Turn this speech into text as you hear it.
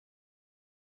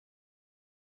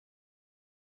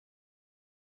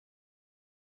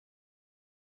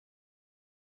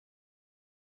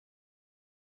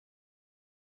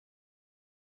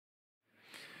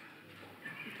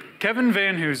Kevin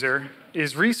Vanhoozer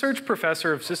is Research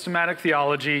Professor of Systematic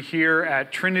Theology here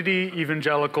at Trinity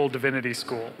Evangelical Divinity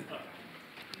School.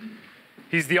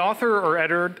 He's the author or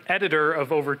editor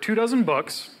of over 24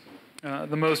 books,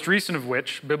 the most recent of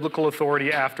which, Biblical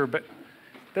Authority After...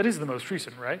 That is the most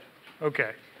recent, right?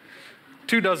 Okay.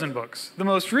 24 books. The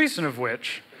most recent of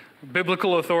which,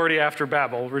 Biblical Authority After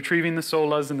Babel, Retrieving the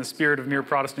Solas in the Spirit of Mere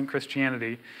Protestant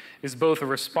Christianity, is both a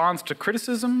response to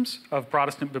criticisms of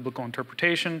Protestant biblical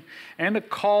interpretation and a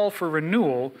call for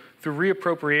renewal through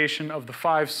reappropriation of the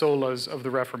 5 solas of the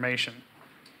Reformation.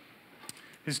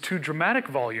 His 2 dramatic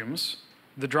volumes,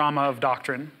 The Drama of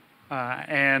Doctrine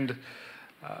and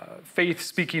Faith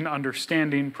Speaking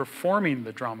Understanding, Performing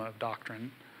the Drama of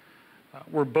Doctrine,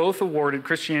 were both awarded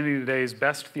Christianity Today's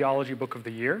Best Theology Book of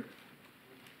the Year.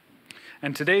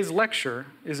 And today's lecture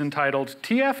is entitled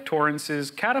T.F.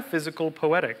 Torrance's Kataphysical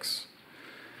Poetics,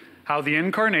 How the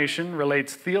Incarnation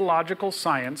Relates Theological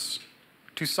Science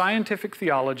to Scientific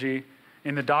Theology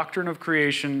in the Doctrine of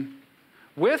Creation,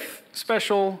 with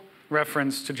special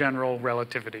reference to general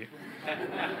relativity.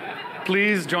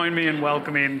 Please join me in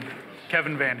welcoming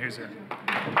Kevin Vanhoozer.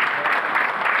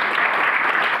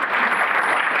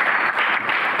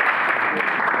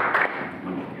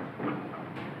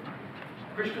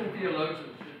 Christian theologians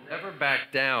should never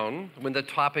back down when the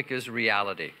topic is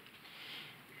reality.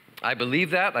 I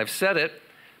believe that, I've said it,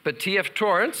 but T.F.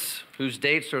 Torrance, whose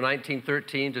dates are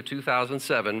 1913 to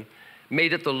 2007,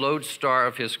 made it the lodestar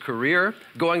of his career,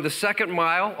 going the second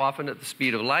mile, often at the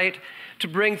speed of light, to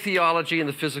bring theology and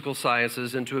the physical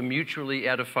sciences into a mutually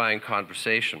edifying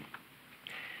conversation.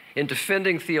 In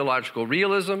defending theological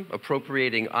realism,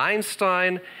 appropriating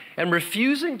Einstein, and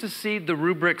refusing to cede the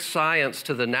rubric science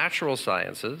to the natural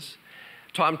sciences,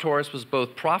 Tom Torrance was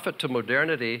both prophet to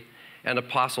modernity and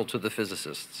apostle to the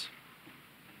physicists.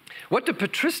 What do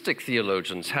patristic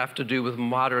theologians have to do with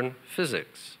modern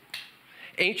physics?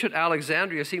 Ancient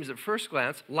Alexandria seems at first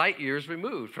glance light years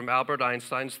removed from Albert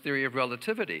Einstein's theory of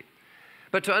relativity.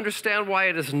 But to understand why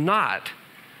it is not,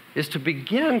 is to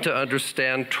begin to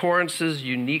understand Torrance's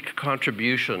unique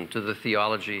contribution to the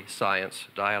theology-science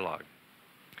dialogue.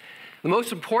 The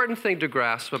most important thing to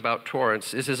grasp about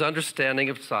Torrance is his understanding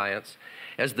of science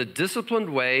as the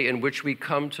disciplined way in which we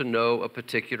come to know a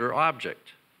particular object.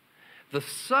 The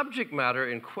subject matter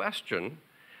in question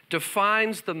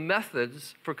defines the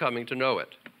methods for coming to know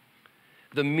it.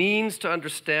 The means to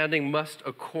understanding must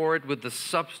accord with the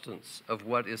substance of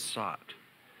what is sought.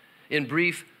 In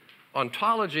brief,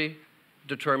 ontology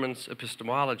determines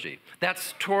epistemology.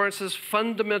 That's Torrance's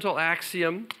fundamental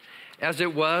axiom, as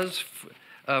it was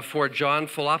for John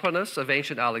Philoponus of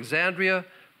ancient Alexandria,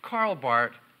 Karl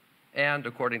Barth, and,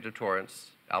 according to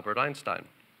Torrance, Albert Einstein.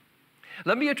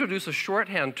 Let me introduce a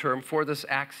shorthand term for this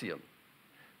axiom: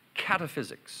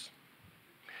 cataphysics.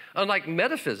 Unlike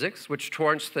metaphysics, which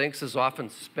Torrance thinks is often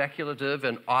speculative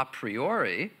and a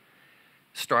priori,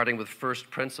 starting with first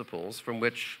principles from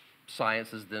which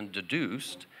science is then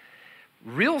deduced,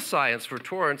 real science for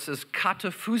Torrance is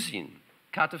kataphysin,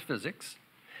 cataphysics,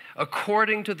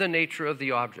 according to the nature of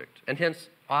the object, and hence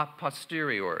a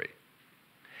posteriori.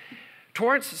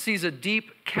 Torrance sees a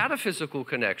deep cataphysical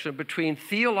connection between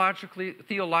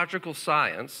theological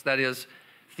science, that is,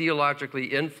 theologically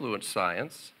influenced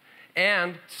science,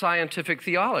 and scientific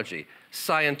theology,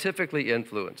 scientifically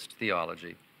influenced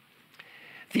theology.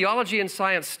 Theology and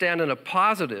science stand in a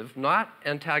positive, not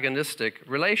antagonistic,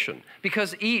 relation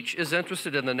because each is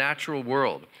interested in the natural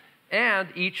world and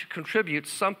each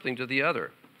contributes something to the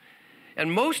other.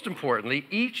 And most importantly,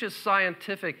 each is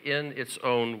scientific in its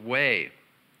own way.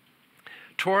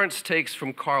 Torrance takes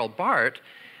from Karl Barth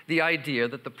the idea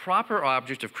that the proper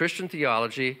object of Christian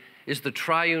theology is the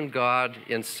triune God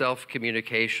in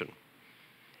self-communication.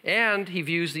 And he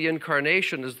views the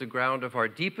Incarnation as the ground of our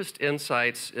deepest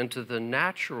insights into the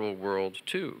natural world,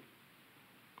 too.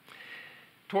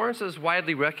 Torrance is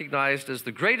widely recognized as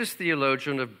the greatest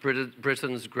theologian of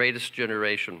Britain's greatest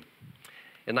generation.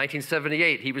 In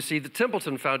 1978, he received the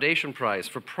Templeton Foundation Prize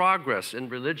for Progress in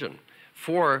Religion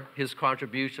for his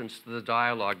contributions to the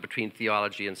dialogue between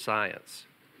theology and science.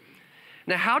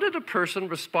 Now, how did a person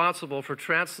responsible for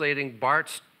translating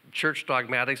Barth's church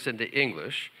dogmatics into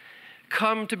English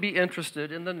come to be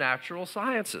interested in the natural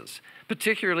sciences,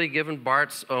 particularly given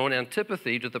Barth's own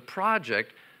antipathy to the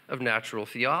project of natural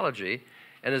theology,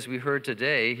 and as we heard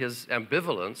today, his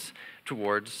ambivalence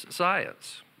towards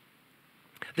science?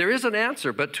 There is an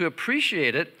answer, but to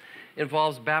appreciate it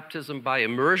involves baptism by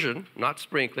immersion, not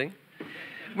sprinkling,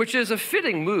 which is a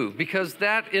fitting move because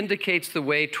that indicates the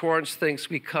way Torrance thinks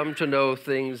we come to know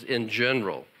things in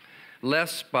general,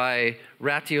 less by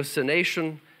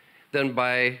ratiocination than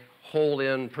by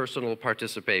whole-in personal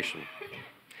participation.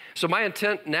 So my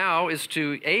intent now is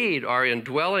to aid our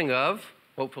indwelling of,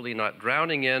 hopefully not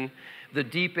drowning in, the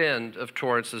deep end of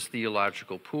Torrance's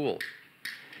theological pool.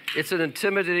 It's an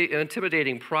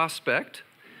intimidating prospect.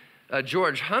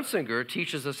 George Hunsinger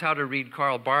teaches us how to read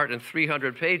Karl Barth in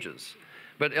 300 pages,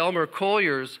 but Elmer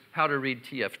Collier's How to Read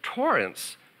T.F.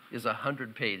 Torrance is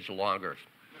 100-page longer.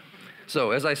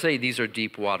 So as I say, these are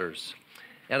deep waters.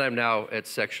 And I'm now at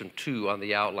section 2 on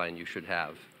the outline you should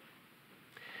have.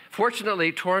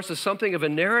 Fortunately, Torrance is something of a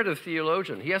narrative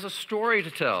theologian. He has a story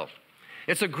to tell.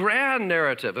 It's a grand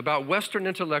narrative about Western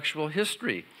intellectual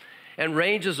history and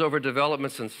ranges over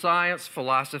developments in science,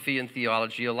 philosophy, and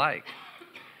theology alike.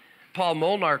 Paul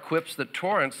Molnar quips that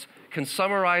Torrance can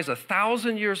summarize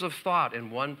 1,000 years of thought in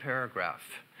one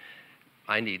paragraph.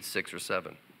 I need 6 or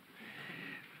 7.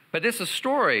 But it's a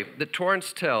story that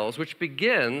Torrance tells which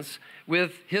begins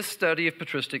with his study of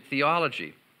patristic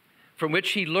theology, from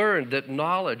which he learned that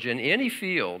knowledge in any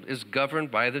field is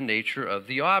governed by the nature of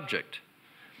the object.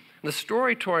 The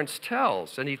story Torrance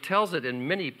tells, and he tells it in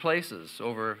many places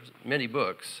over many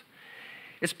books,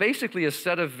 it's basically a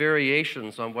set of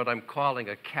variations on what I'm calling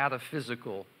a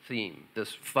kataphysical theme,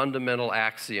 this fundamental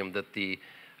axiom that the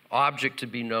object to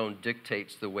be known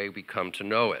dictates the way we come to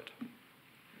know it.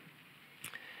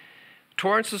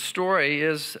 Torrance's story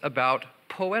is about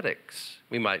poetics,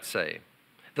 we might say,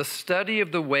 the study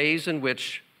of the ways in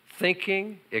which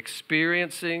thinking,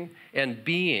 experiencing, and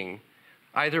being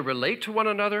either relate to one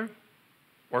another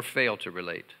or fail to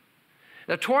relate.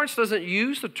 Now, Torrance doesn't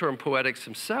use the term poetics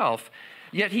himself,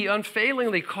 yet he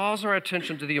unfailingly calls our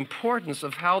attention to the importance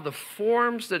of how the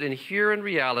forms that inhere in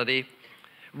reality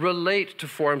relate to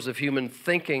forms of human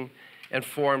thinking and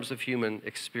forms of human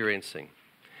experiencing.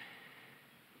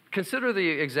 Consider the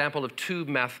example of 2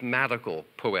 mathematical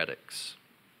poetics.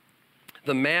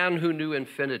 The Man Who Knew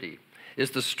Infinity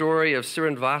is the story of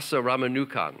Srinivasa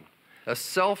Ramanujan, a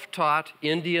self-taught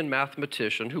Indian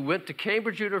mathematician who went to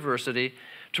Cambridge University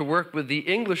to work with the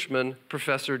Englishman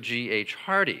Professor G.H.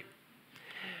 Hardy.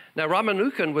 Now,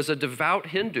 Ramanujan was a devout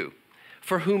Hindu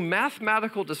for whom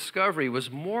mathematical discovery was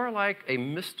more like a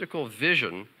mystical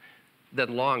vision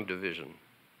than long division.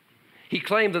 He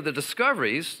claimed that the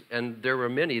discoveries, and there were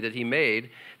many that he made,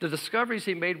 the discoveries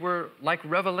he made were like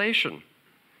revelation.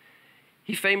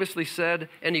 He famously said,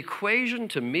 "An equation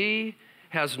to me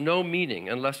has no meaning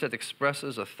unless it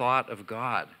expresses a thought of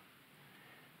God."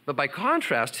 But by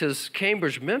contrast, his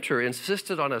Cambridge mentor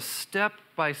insisted on a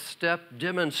step-by-step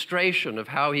demonstration of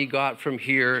how he got from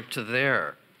here to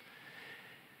there.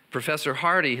 Professor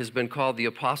Hardy has been called the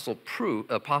apostle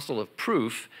of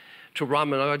proof to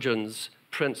Ramanujan's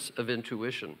Prince of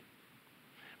Intuition.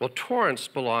 Well, Torrance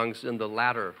belongs in the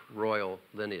latter royal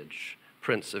lineage,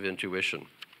 Prince of Intuition.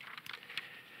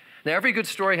 Now, every good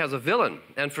story has a villain,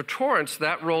 and for Torrance,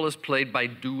 that role is played by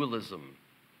dualism.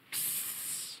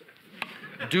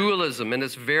 Dualism in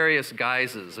its various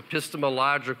guises,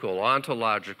 epistemological,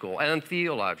 ontological, and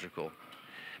theological,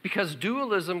 because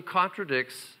dualism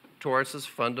contradicts Torrance's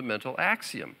fundamental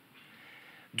axiom.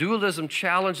 Dualism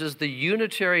challenges the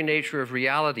unitary nature of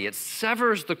reality. It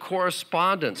severs the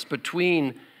correspondence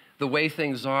between the way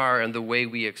things are and the way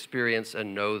we experience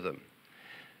and know them.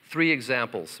 3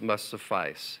 examples must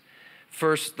suffice.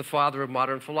 First, the father of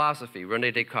modern philosophy,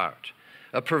 René Descartes,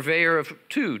 a purveyor of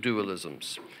 2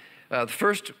 dualisms. The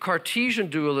first, Cartesian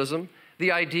dualism,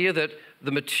 the idea that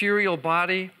the material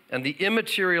body and the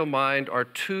immaterial mind are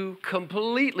 2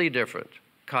 completely different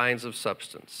kinds of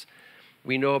substance.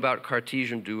 We know about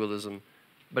Cartesian dualism,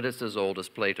 but it's as old as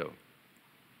Plato.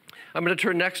 I'm going to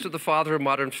turn next to the father of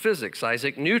modern physics,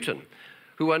 Isaac Newton,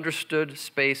 who understood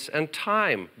space and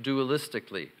time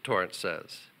dualistically, Torrance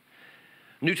says.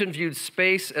 Newton viewed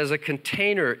space as a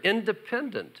container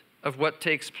independent of what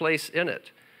takes place in it,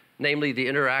 namely the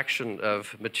interaction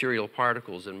of material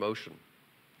particles in motion.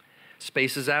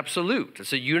 Space is absolute.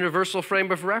 It's a universal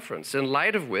frame of reference, in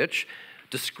light of which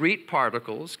discrete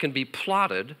particles can be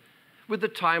plotted with the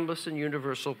timeless and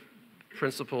universal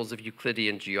principles of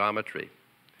Euclidean geometry.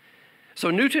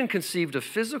 So Newton conceived of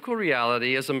physical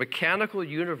reality as a mechanical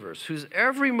universe whose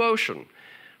every motion,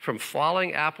 from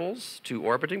falling apples to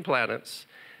orbiting planets,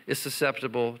 is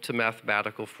susceptible to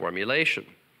mathematical formulation.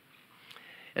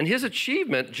 And his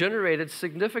achievement generated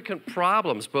significant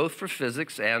problems both for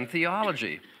physics and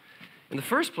theology. In the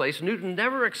first place, Newton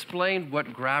never explained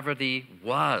what gravity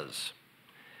was.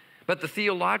 But the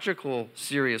theological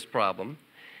serious problem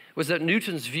was that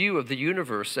Newton's view of the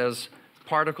universe as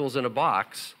particles in a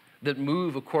box that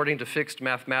move according to fixed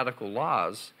mathematical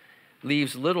laws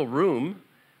leaves little room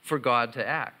for God to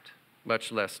act,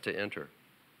 much less to enter.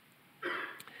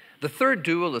 The third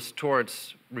dualist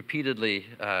Torrance repeatedly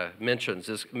mentions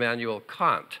is Immanuel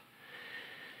Kant.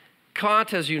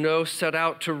 Kant, as you know, set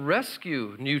out to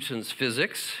rescue Newton's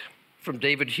physics from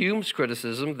David Hume's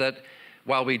criticism that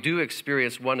while we do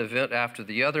experience one event after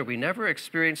the other, we never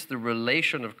experience the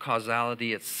relation of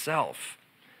causality itself.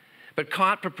 But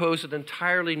Kant proposed an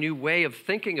entirely new way of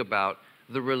thinking about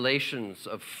the relations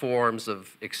of forms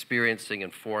of experiencing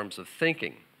and forms of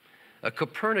thinking, a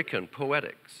Copernican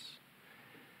poetics.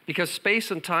 Because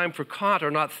space and time for Kant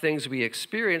are not things we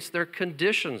experience, they're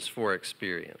conditions for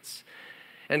experience.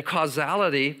 And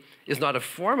causality is not a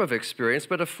form of experience,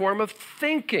 but a form of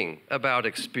thinking about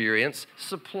experience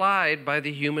supplied by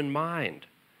the human mind.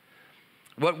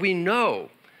 What we know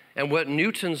and what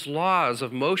Newton's laws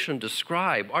of motion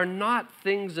describe are not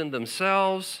things in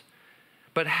themselves,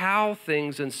 but how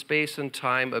things in space and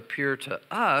time appear to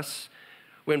us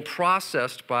when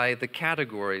processed by the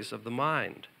categories of the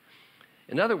mind.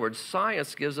 In other words,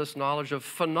 science gives us knowledge of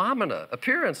phenomena,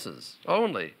 appearances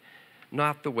only,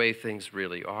 not the way things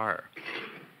really are.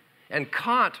 And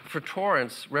Kant, for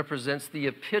Torrance, represents the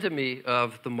epitome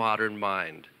of the modern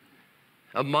mind,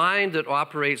 a mind that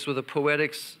operates with a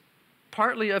poetics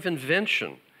partly of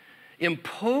invention,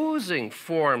 imposing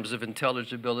forms of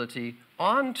intelligibility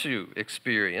onto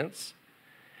experience,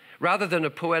 rather than a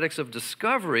poetics of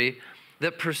discovery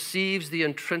that perceives the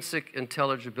intrinsic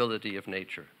intelligibility of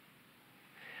nature.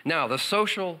 Now, the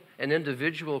social and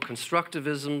individual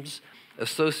constructivisms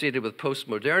associated with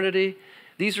postmodernity,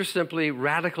 these are simply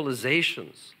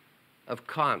radicalizations of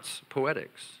Kant's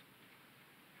poetics.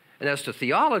 And as to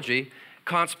theology,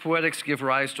 Kant's poetics give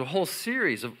rise to a whole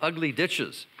series of ugly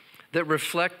ditches that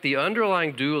reflect the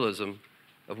underlying dualism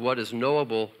of what is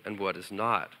knowable and what is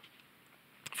not.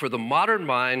 For the modern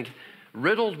mind,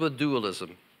 riddled with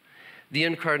dualism, the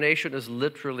Incarnation is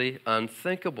literally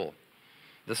unthinkable.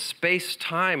 The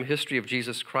space-time history of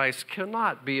Jesus Christ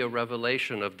cannot be a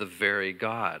revelation of the very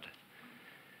God.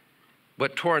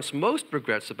 What Torrance most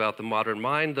regrets about the modern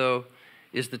mind, though,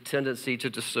 is the tendency to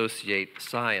dissociate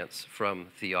science from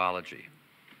theology.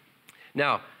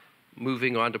 Now,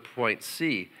 moving on to point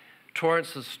C,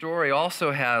 Torrance's story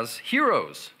also has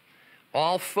heroes,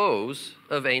 all foes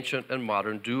of ancient and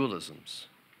modern dualisms.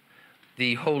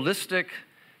 The holistic,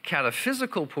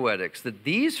 kataphysical poetics that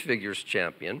these figures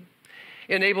champion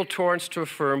enabled Torrance to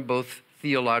affirm both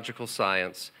theological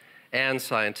science and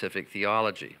scientific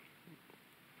theology.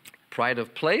 Pride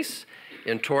of place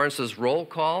in Torrance's roll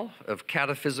call of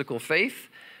kataphysical faith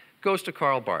goes to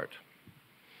Karl Barth.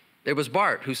 It was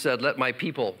Barth who said, "Let my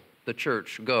people, the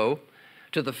church, go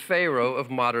to the Pharaoh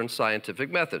of modern scientific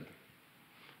method."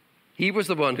 He was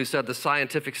the one who said the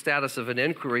scientific status of an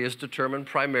inquiry is determined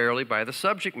primarily by the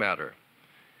subject matter.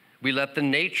 We let the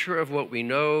nature of what we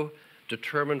know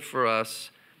determine for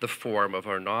us the form of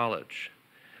our knowledge.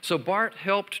 So Barth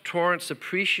helped Torrance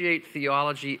appreciate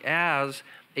theology as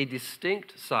a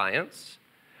distinct science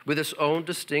with its own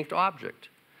distinct object,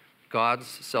 God's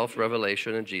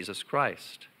self-revelation in Jesus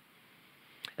Christ.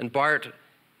 And Barth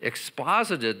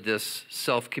exposited this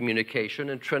self-communication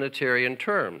in Trinitarian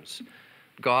terms.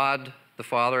 God, the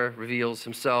Father, reveals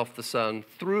himself, the Son,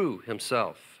 through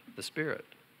himself, the Spirit.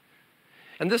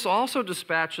 And this also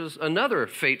dispatches another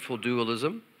fateful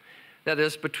dualism, that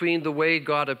is, between the way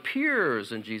God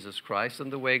appears in Jesus Christ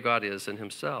and the way God is in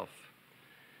himself.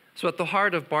 So at the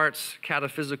heart of Barth's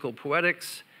kataphysical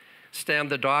poetics stand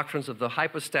the doctrines of the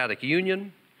hypostatic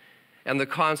union and the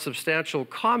consubstantial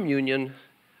communion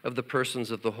of the persons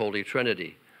of the Holy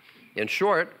Trinity. In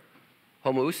short,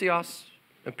 homoousios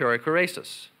and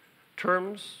perichoresis,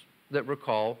 terms that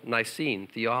recall Nicene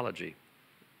theology.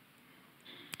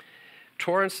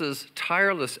 Torrance's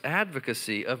tireless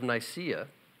advocacy of Nicaea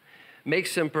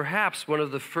makes him perhaps one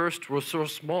of the first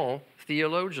ressourcement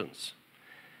theologians.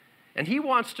 And he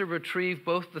wants to retrieve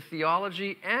both the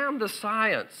theology and the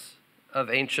science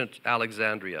of ancient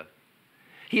Alexandria.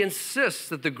 He insists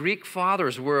that the Greek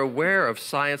fathers were aware of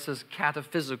science's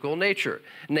kataphysical nature,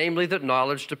 namely that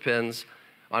knowledge depends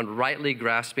on rightly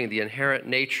grasping the inherent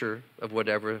nature of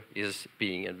whatever is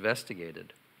being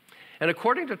investigated. And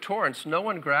according to Torrance, no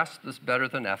one grasped this better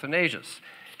than Athanasius.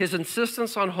 His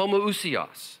insistence on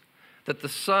homoousios, that the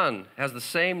Son has the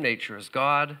same nature as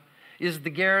God, is the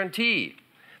guarantee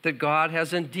that God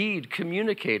has indeed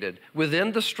communicated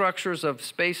within the structures of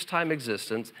space-time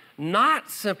existence,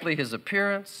 not simply his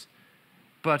appearance,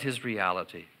 but his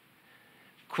reality.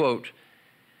 Quote,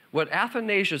 "What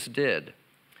Athanasius did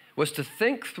was to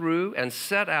think through and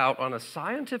set out on a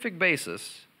scientific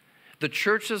basis the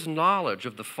church's knowledge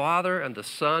of the Father and the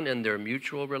Son and their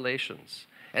mutual relations,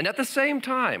 and at the same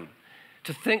time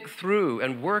to think through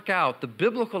and work out the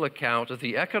biblical account of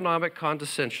the economic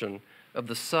condescension of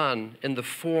the Son in the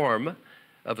form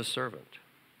of a servant.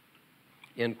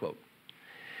 End quote.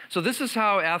 So this is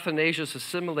how Athanasius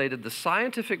assimilated the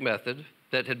scientific method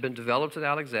that had been developed at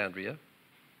Alexandria,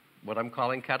 what I'm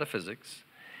calling cataphysics,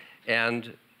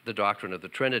 and the doctrine of the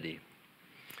Trinity.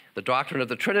 The doctrine of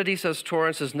the Trinity, says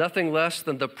Torrance, is nothing less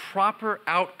than the proper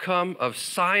outcome of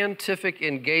scientific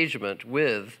engagement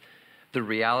with the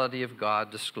reality of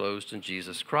God disclosed in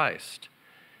Jesus Christ.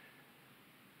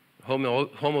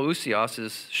 Homoousios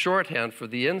is shorthand for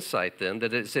the insight, then,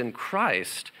 that it's in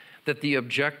Christ that the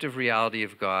objective reality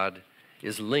of God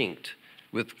is linked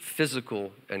with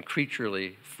physical and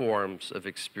creaturely forms of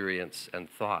experience and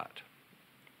thought.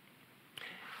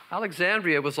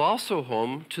 Alexandria was also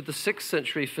home to the 6th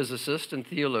century physicist and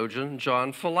theologian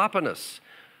John Philoponus,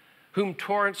 whom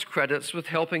Torrance credits with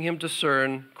helping him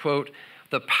discern, quote,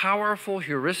 the powerful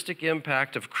heuristic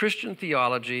impact of Christian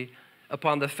theology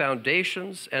upon the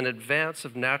foundations and advance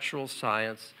of natural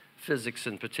science, physics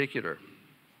in particular.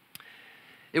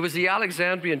 It was the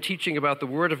Alexandrian teaching about the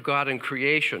Word of God and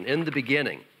creation in the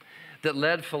beginning that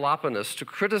led Philoponus to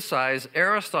criticize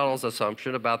Aristotle's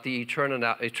assumption about the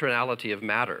eternality of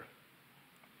matter,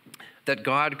 that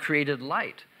God created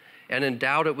light and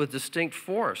endowed it with distinct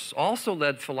force, also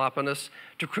led Philoponus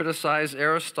to criticize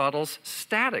Aristotle's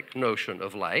static notion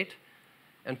of light,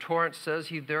 and Torrance says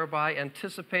he thereby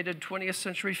anticipated 20th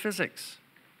century physics.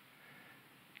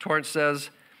 Torrance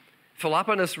says,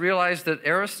 Philoponus realized that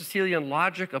Aristotelian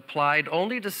logic applied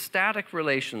only to static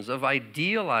relations of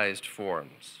idealized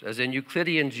forms, as in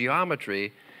Euclidean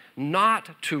geometry,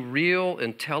 not to real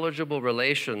intelligible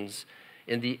relations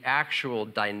in the actual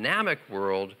dynamic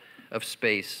world of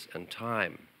space and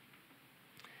time.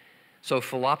 So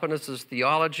Philoponus's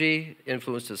theology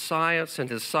influenced his science, and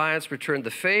his science returned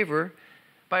the favor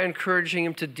by encouraging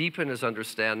him to deepen his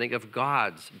understanding of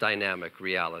God's dynamic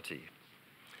reality.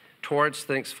 Torrance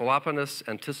thinks Philoponus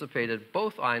anticipated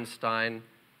both Einstein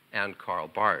and Karl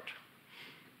Barth.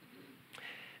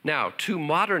 Now, 2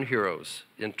 modern heroes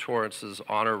in Torrance's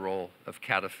honor roll of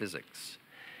cataphysics.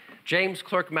 James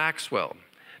Clerk Maxwell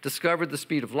discovered the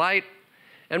speed of light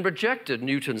and rejected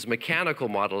Newton's mechanical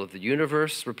model of the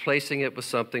universe, replacing it with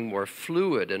something more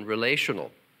fluid and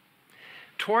relational.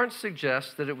 Torrance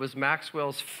suggests that it was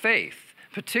Maxwell's faith,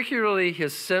 particularly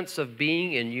his sense of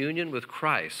being in union with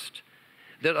Christ,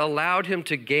 that allowed him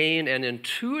to gain an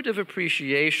intuitive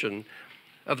appreciation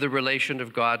of the relation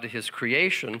of God to his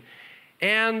creation,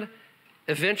 and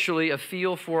eventually a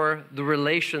feel for the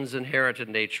relations inherent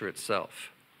in nature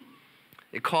itself.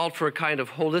 It called for a kind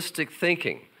of holistic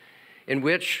thinking in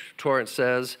which, Torrance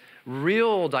says,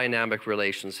 real dynamic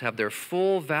relations have their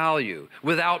full value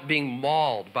without being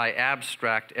mauled by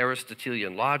abstract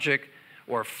Aristotelian logic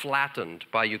or flattened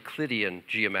by Euclidean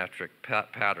geometric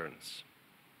patterns.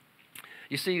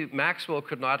 You see, Maxwell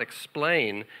could not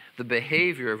explain the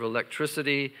behavior of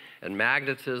electricity and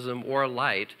magnetism or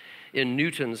light in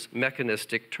Newton's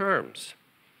mechanistic terms.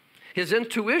 His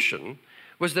intuition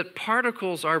was that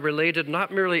particles are related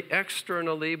not merely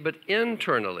externally, but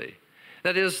internally.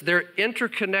 That is, they're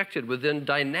interconnected within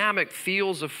dynamic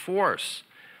fields of force,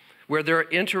 where their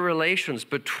interrelations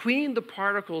between the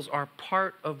particles are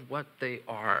part of what they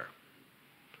are.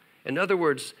 In other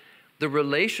words, the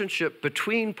relationship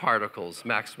between particles,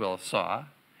 Maxwell saw,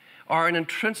 are an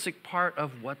intrinsic part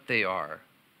of what they are.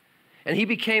 And he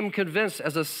became convinced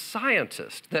as a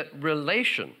scientist that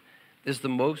relation is the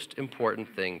most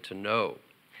important thing to know.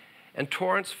 And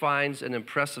Torrance finds an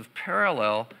impressive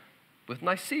parallel with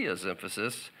Nicaea's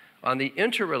emphasis on the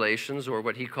interrelations, or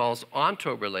what he calls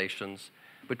onto-relations,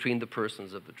 between the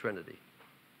persons of the Trinity.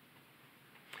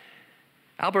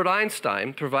 Albert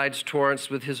Einstein provides Torrance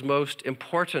with his most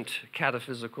important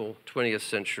cataphysical 20th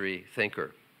century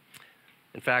thinker.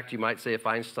 In fact, you might say if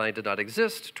Einstein did not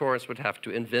exist, Torrance would have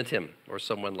to invent him or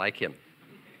someone like him.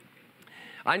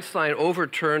 Einstein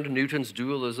overturned Newton's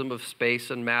dualism of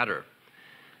space and matter.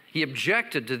 He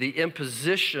objected to the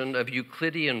imposition of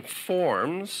Euclidean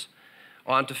forms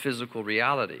onto physical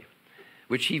reality,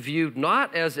 which he viewed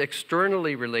not as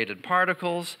externally related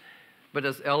particles, but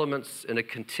as elements in a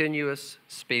continuous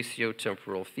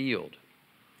spatio-temporal field.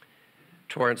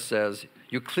 Torrance says,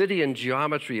 Euclidean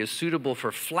geometry is suitable for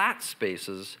flat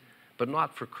spaces, but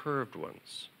not for curved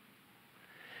ones.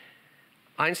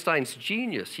 Einstein's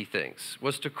genius, he thinks,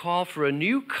 was to call for a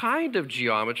new kind of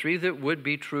geometry that would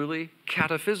be truly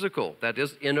cataphysical, that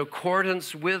is, in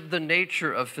accordance with the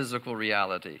nature of physical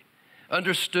reality,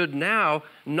 understood now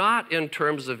not in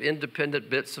terms of independent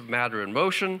bits of matter in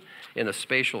motion in a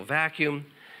spatial vacuum,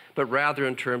 but rather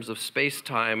in terms of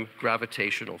space-time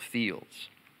gravitational fields.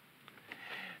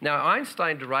 Now,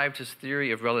 Einstein derived his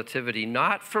theory of relativity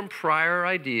not from prior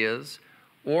ideas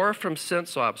or from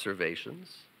sense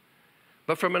observations,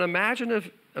 but from an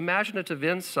imaginative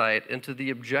insight into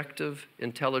the objective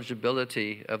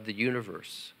intelligibility of the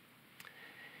universe.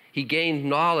 He gained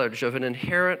knowledge of an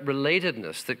inherent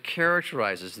relatedness that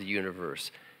characterizes the universe,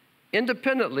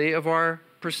 independently of our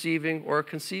perceiving or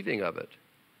conceiving of it.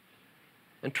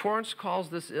 And Torrance calls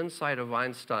this insight of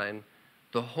Einstein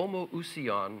the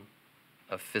homoousion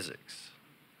of physics.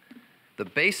 The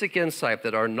basic insight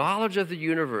that our knowledge of the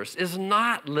universe is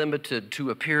not limited to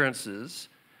appearances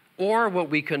or what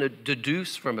we can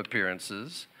deduce from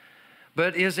appearances,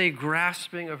 but is a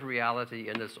grasping of reality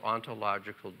in its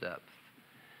ontological depth.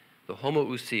 The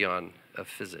homoousion of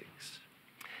physics.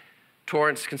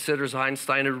 Torrance considers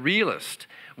Einstein a realist,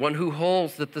 one who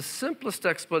holds that the simplest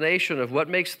explanation of what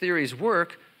makes theories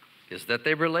work is that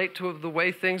they relate to the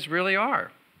way things really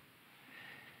are.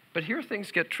 But here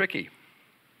things get tricky.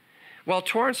 While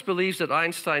Torrance believes that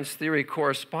Einstein's theory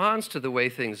corresponds to the way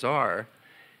things are,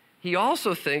 he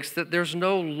also thinks that there's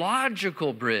no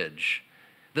logical bridge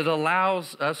that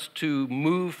allows us to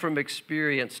move from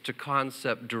experience to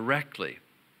concept directly.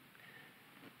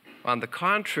 On the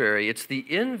contrary, it's the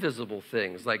invisible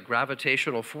things like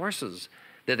gravitational forces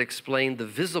that explain the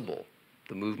visible,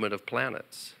 the movement of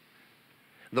planets.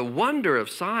 The wonder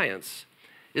of science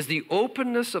is the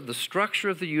openness of the structure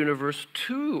of the universe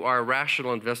to our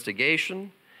rational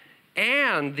investigation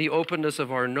and the openness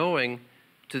of our knowing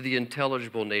to the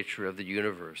intelligible nature of the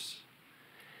universe.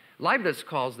 Leibniz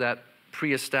calls that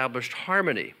pre-established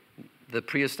harmony, the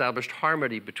pre-established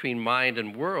harmony between mind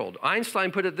and world. Einstein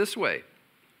put it this way.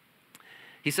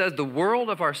 He says, the world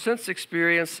of our sense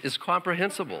experience is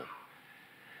comprehensible.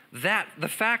 The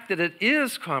fact that it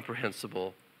is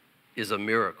comprehensible is a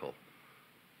miracle.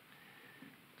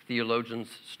 Theologians,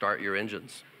 start your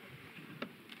engines.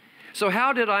 So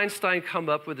how did Einstein come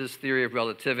up with his theory of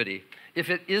relativity if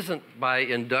it isn't by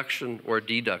induction or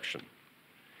deduction?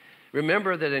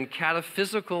 Remember that in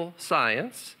Kataphysical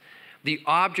science, the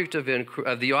object of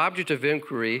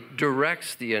inquiry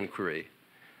directs the inquiry.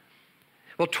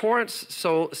 Well, Torrance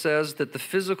says that the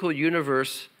physical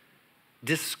universe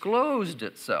disclosed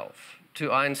itself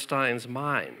to Einstein's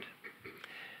mind.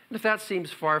 And if that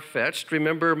seems far-fetched,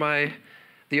 remember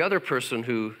the other person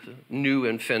who knew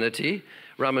infinity,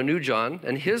 Ramanujan,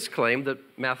 and his claim that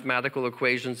mathematical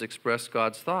equations express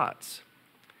God's thoughts.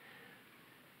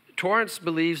 Torrance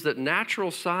believes that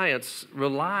natural science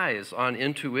relies on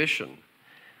intuition,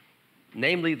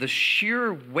 namely the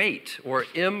sheer weight or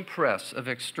impress of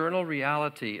external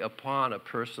reality upon a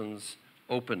person's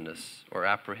openness or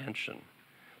apprehension.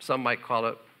 Some might call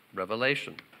it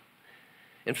revelation.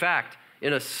 In fact,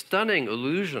 in a stunning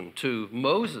allusion to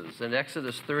Moses in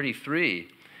Exodus 33,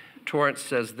 Torrance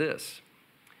says this: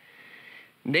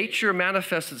 nature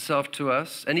manifests itself to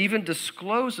us and even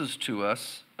discloses to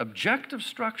us objective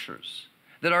structures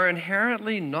that are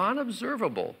inherently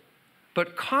non-observable,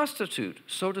 but constitute,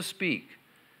 so to speak,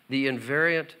 the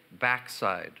invariant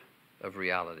backside of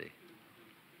reality.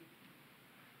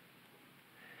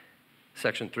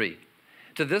 Section 3.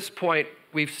 To this point,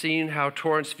 we've seen how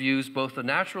Torrance views both the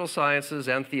natural sciences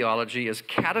and theology as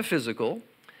cataphysical,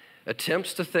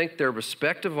 attempts to think their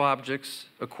respective objects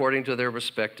according to their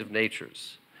respective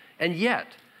natures. And yet,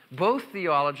 both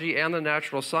theology and the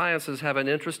natural sciences have an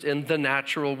interest in the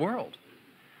natural world.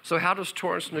 So how does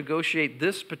Torrance negotiate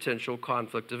this potential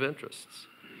conflict of interests?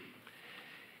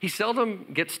 He seldom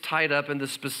gets tied up in the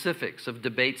specifics of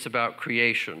debates about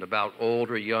creation, about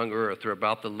old or young earth, or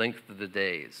about the length of the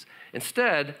days.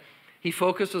 Instead, he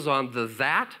focuses on the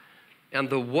that and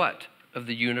the what of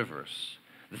the universe.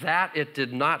 That it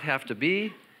did not have to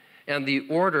be, and the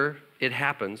order it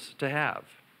happens to have.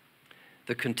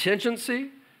 The contingency,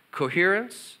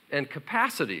 coherence, and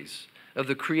capacities of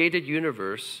the created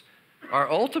universe are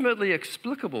ultimately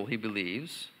explicable, he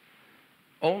believes,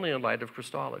 only in light of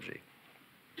Christology.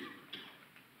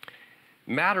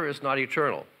 Matter is not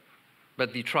eternal,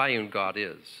 but the triune God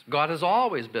is. God has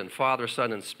always been Father,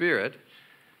 Son, and Spirit,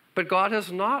 but God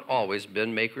has not always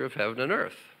been maker of heaven and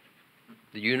earth.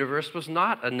 The universe was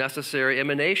not a necessary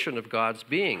emanation of God's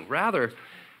being. Rather,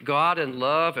 God in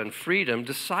love and freedom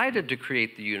decided to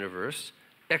create the universe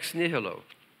ex nihilo.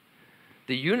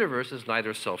 The universe is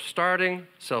neither self-starting,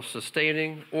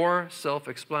 self-sustaining, or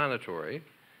self-explanatory,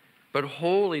 but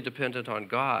wholly dependent on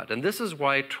God. And this is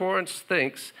why Torrance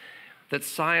thinks that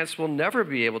science will never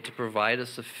be able to provide a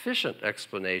sufficient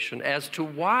explanation as to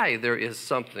why there is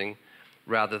something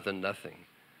rather than nothing.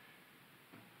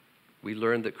 We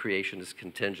learned that creation is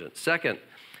contingent. Second,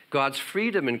 God's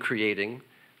freedom in creating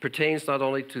pertains not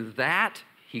only to that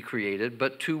he created,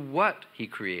 but to what he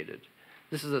created.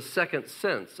 This is a second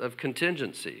sense of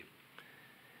contingency.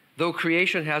 Though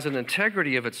creation has an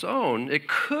integrity of its own, it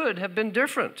could have been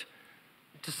different.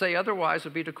 To say otherwise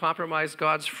would be to compromise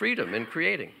God's freedom in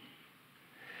creating.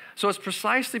 So it's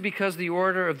precisely because the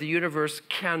order of the universe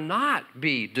cannot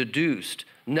be deduced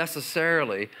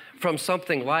necessarily from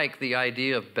something like the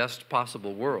idea of best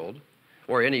possible world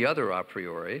or any other a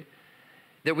priori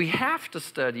that we have to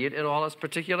study it in all its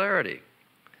particularity.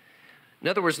 In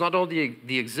other words, not only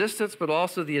the existence but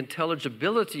also the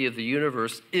intelligibility of the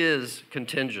universe is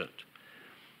contingent.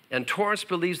 And Torrance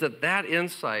believes that that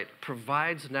insight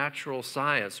provides natural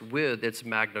science with its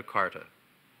Magna Carta.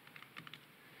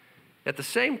 At the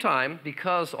same time,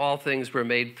 because all things were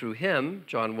made through him,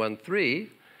 John 1:3,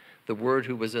 the Word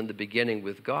who was in the beginning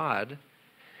with God,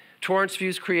 Torrance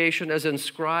views creation as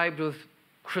inscribed with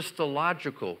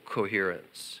Christological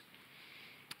coherence.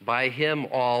 By him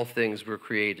all things were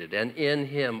created, and in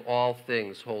him all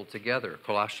things hold together,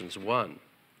 Colossians 1.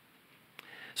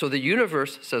 So the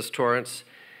universe, says Torrance,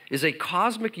 is a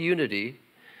cosmic unity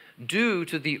due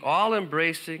to the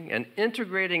all-embracing and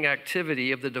integrating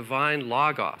activity of the divine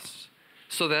Logos,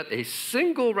 so that a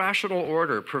single rational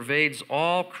order pervades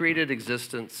all created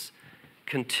existence,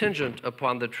 contingent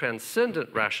upon the transcendent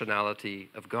rationality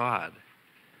of God.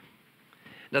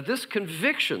 Now, this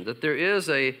conviction that there is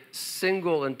a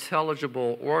single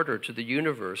intelligible order to the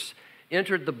universe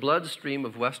entered the bloodstream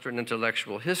of Western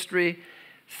intellectual history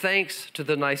thanks to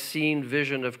the Nicene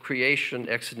vision of creation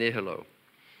ex nihilo.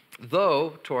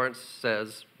 Though, Torrance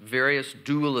says, various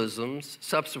dualisms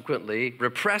subsequently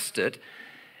repressed it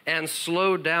and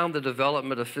slowed down the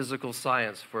development of physical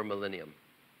science for a millennium.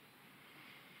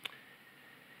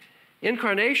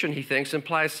 Incarnation, he thinks,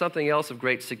 implies something else of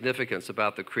great significance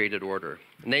about the created order,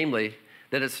 namely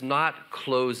that it's not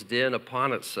closed in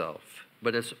upon itself,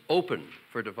 but it's open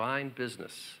for divine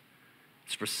business.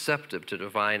 It's receptive to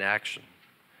divine action.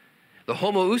 The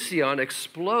homoousion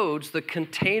explodes the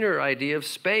container idea of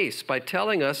space by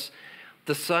telling us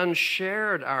the Son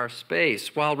shared our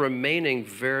space while remaining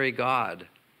very God.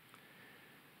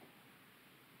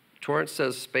 Torrance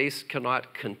says space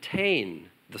cannot contain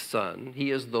the Son.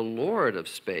 He is the Lord of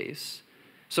space.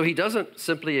 So he doesn't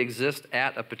simply exist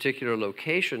at a particular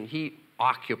location, he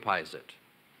occupies it.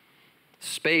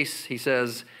 Space, he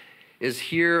says, is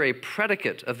here a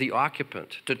predicate of the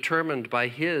occupant, determined by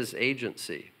his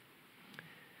agency.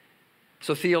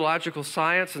 So theological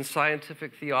science and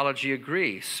scientific theology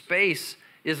agree. Space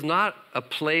is not a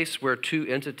place where two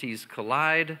entities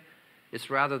collide. It's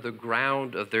rather the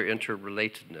ground of their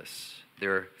interrelatedness,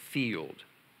 their field.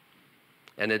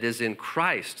 And it is in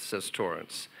Christ, says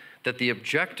Torrance, that the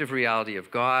objective reality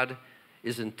of God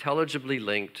is intelligibly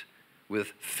linked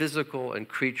with physical and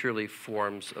creaturely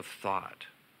forms of thought.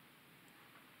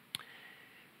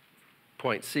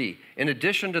 Point C. In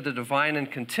addition to the divine and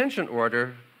contingent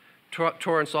order,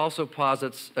 Torrance also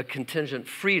posits a contingent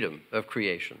freedom of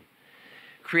creation.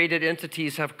 Created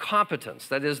entities have competence,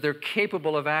 that is, they're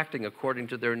capable of acting according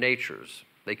to their natures.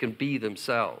 They can be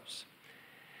themselves.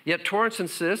 Yet Torrance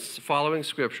insists, following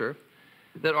Scripture,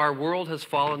 that our world has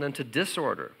fallen into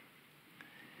disorder.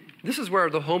 This is where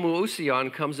the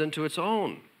homoousion comes into its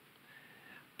own,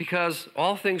 because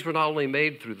all things were not only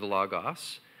made through the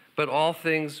Logos, but all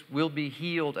things will be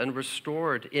healed and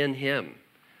restored in him.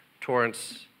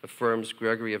 Torrance affirms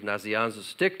Gregory of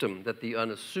Nazianzus' dictum that the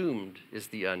unassumed is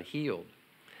the unhealed.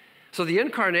 So the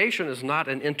Incarnation is not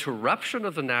an interruption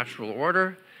of the natural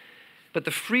order, but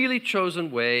the freely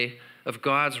chosen way of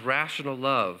God's rational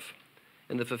love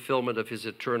in the fulfillment of his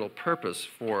eternal purpose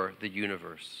for the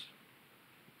universe.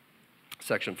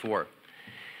 Section 4.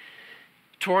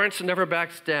 Torrance never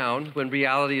backs down when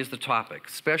reality is the topic,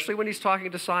 especially when he's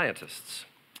talking to scientists.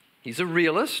 He's a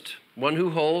realist, one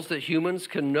who holds that humans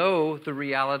can know the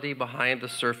reality behind the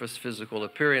surface physical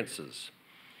appearances.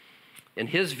 In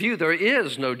his view, there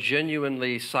is no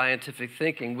genuinely scientific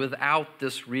thinking without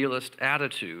this realist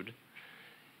attitude,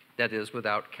 that is,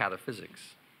 without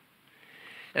cataphysics.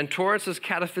 And Torrance's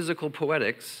Kataphysical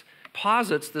Poetics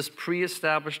posits this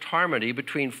pre-established harmony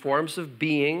between forms of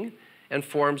being and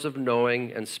forms of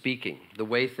knowing and speaking, the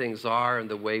way things are and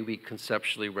the way we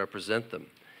conceptually represent them.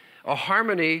 A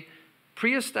harmony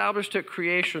pre-established at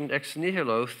creation ex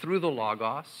nihilo through the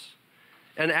Logos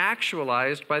and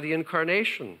actualized by the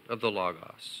incarnation of the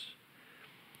Logos.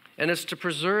 And it's to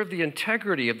preserve the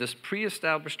integrity of this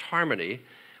pre-established harmony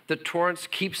that Torrance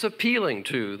keeps appealing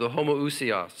to the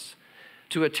homoousios,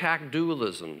 to attack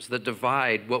dualisms that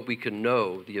divide what we can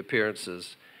know, the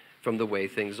appearances, from the way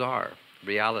things are,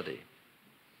 reality.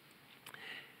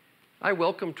 I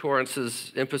welcome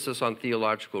Torrance's emphasis on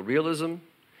theological realism.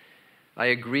 I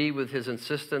agree with his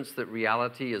insistence that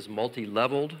reality is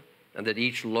multi-leveled and that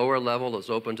each lower level is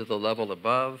open to the level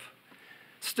above.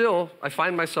 Still, I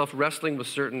find myself wrestling with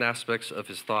certain aspects of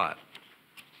his thought.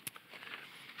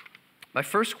 My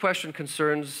first question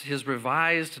concerns his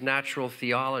revised natural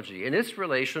theology and its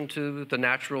relation to the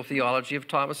natural theology of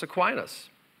Thomas Aquinas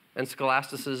and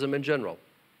scholasticism in general.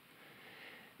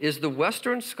 Is the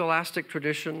Western scholastic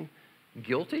tradition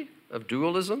guilty of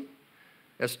dualism,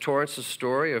 as Torrance's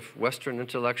story of Western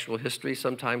intellectual history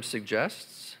sometimes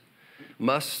suggests?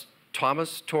 Must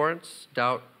Thomas Torrance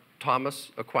doubt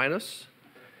Thomas Aquinas?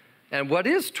 And what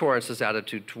is Torrance's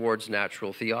attitude towards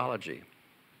natural theology?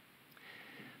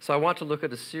 So I want to look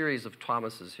at a series of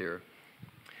Thomases here.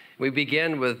 We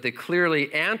begin with the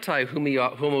clearly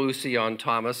anti-homoousion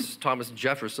Thomas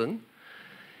Jefferson,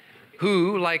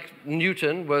 who, like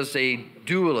Newton, was a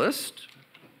dualist.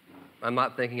 I'm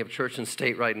not thinking of church and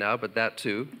state right now, but that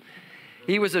too.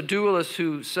 He was a dualist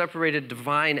who separated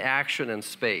divine action and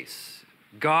space.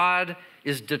 God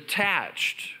is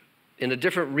detached in a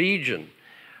different region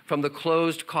from the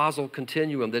closed causal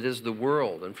continuum that is the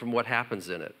world and from what happens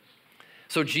in it.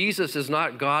 So Jesus is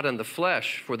not God in the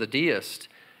flesh for the deist.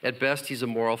 At best, he's a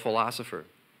moral philosopher.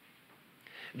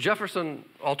 Jefferson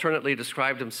alternately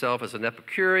described himself as an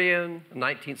Epicurean, a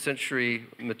 19th century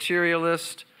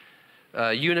materialist,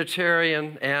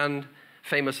 Unitarian, and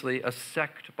famously, a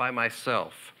sect by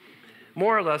myself.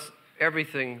 More or less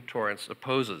everything Torrance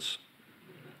opposes.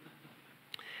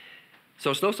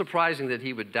 So it's no surprising that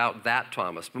he would doubt that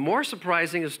Thomas. But more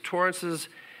surprising is Torrance's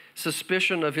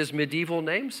suspicion of his medieval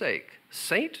namesake,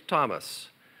 Saint Thomas,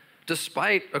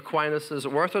 despite Aquinas'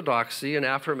 orthodoxy and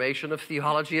affirmation of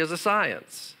theology as a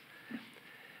science.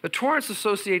 But Torrance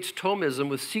associates Thomism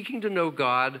with seeking to know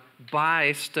God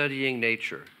by studying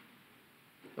nature.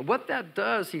 And what that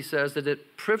does, he says, that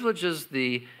it privileges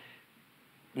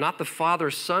not the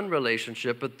father-son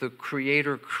relationship, but the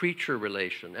creator-creature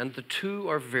relation, and the two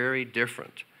are very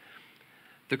different.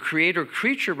 The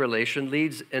creator-creature relation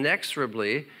leads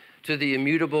inexorably to the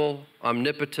immutable,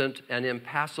 omnipotent, and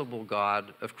impassible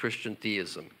God of Christian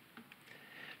theism.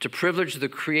 To privilege the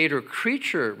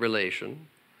creator-creature relation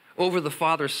over the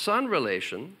father-son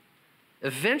relation,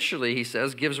 eventually, he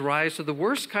says, gives rise to the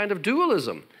worst kind of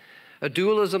dualism, a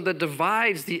dualism that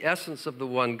divides the essence of the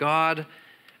one God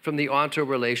from the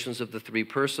onto-relations of the three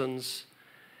persons.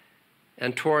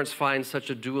 And Torrance finds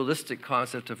such a dualistic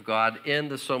concept of God in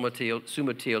the Summa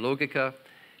Theologica,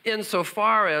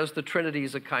 insofar as the Trinity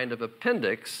is a kind of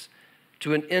appendix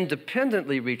to an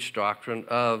independently reached doctrine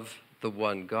of the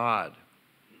one God.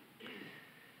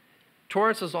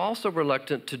 Torrance is also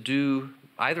reluctant to do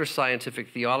either scientific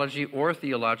theology or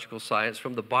theological science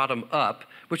from the bottom up,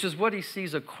 which is what he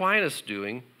sees Aquinas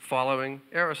doing following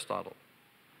Aristotle.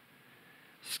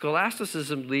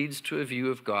 Scholasticism leads to a view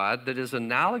of God that is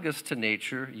analogous to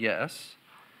nature, yes,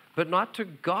 but not to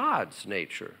God's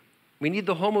nature. We need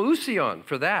the homoousion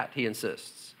for that, he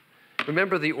insists.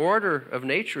 Remember, the order of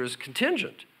nature is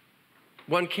contingent.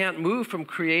 One can't move from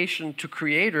creation to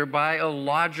creator by a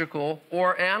logical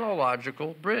or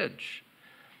analogical bridge.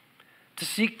 To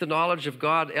seek the knowledge of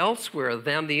God elsewhere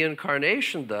than the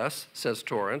Incarnation, thus, says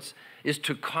Torrance, is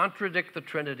to contradict the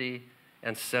Trinity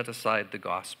and set aside the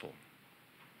gospel.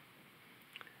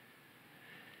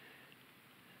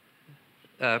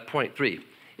 Point 3.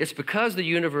 It's because the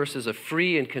universe is a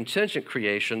free and contingent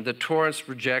creation that Torrance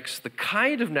rejects the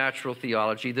kind of natural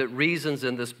theology that reasons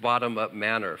in this bottom-up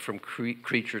manner from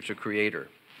creature to creator.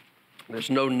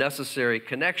 There's no necessary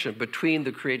connection between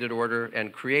the created order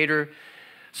and creator,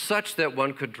 such that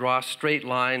one could draw straight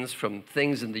lines from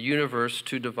things in the universe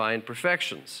to divine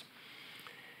perfections.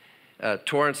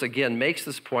 Torrance again makes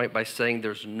this point by saying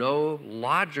there's no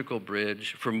logical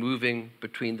bridge for moving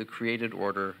between the created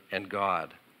order and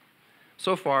God.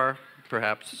 So far,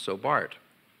 perhaps so Bart.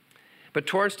 But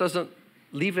Torrance doesn't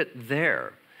leave it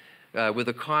there with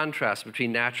a contrast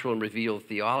between natural and revealed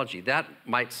theology. That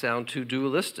might sound too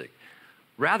dualistic.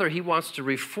 Rather, he wants to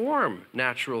reform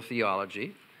natural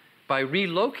theology by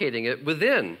relocating it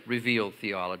within revealed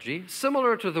theology,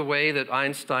 similar to the way that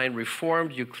Einstein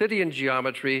reformed Euclidean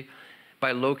geometry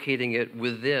by locating it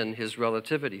within his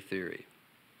relativity theory.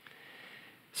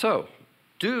 So,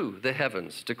 do the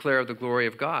heavens declare the glory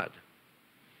of God?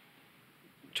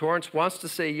 Torrance wants to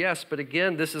say yes, but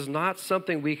again, this is not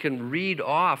something we can read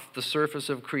off the surface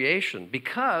of creation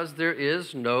because there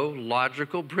is no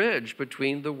logical bridge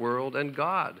between the world and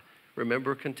God.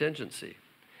 Remember contingency.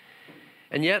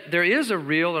 And yet, there is a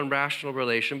real and rational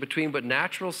relation between what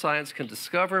natural science can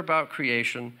discover about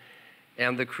creation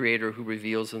and the Creator who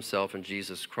reveals himself in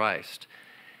Jesus Christ.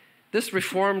 This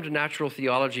Reformed natural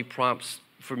theology prompts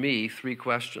for me three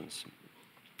questions.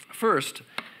 First,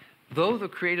 though the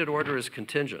created order is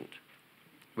contingent,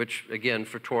 which again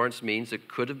for Torrance means it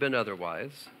could have been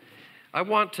otherwise, I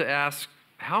want to ask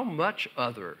how much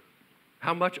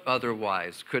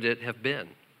otherwise could it have been?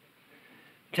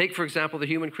 Take, for example, the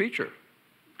human creature,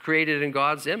 created in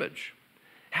God's image.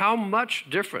 How much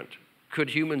different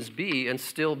could humans be and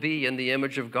still be in the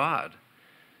image of God?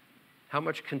 How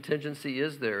much contingency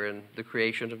is there in the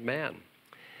creation of man?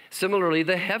 Similarly,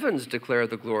 the heavens declare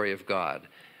the glory of God.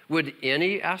 Would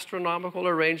any astronomical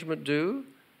arrangement do?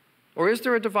 Or is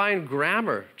there a divine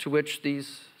grammar to which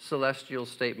these celestial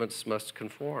statements must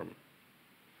conform?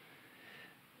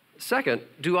 Second,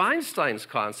 do Einstein's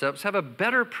concepts have a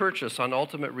better purchase on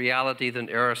ultimate reality than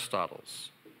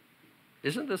Aristotle's?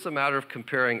 Isn't this a matter of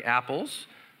comparing apples,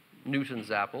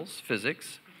 Newton's apples,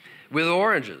 physics, with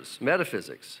oranges,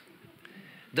 metaphysics?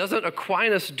 Doesn't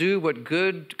Aquinas do what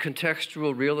good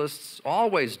contextual realists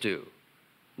always do?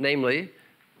 Namely,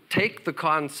 take the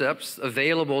concepts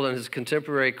available in his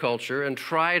contemporary culture and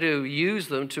try to use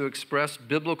them to express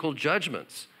biblical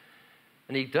judgments.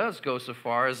 And he does go so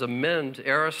far as amend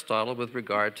Aristotle with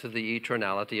regard to the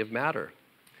eternality of matter.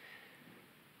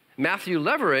 Matthew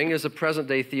Levering is a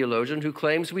present-day theologian who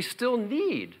claims we still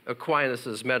need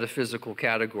Aquinas' metaphysical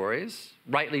categories,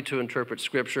 rightly to interpret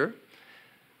Scripture.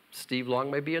 Steve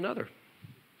Long may be another.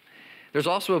 There's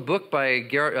also a book by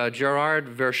Gerard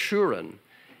Verschuren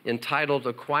entitled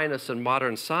Aquinas and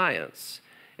Modern Science,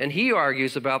 and he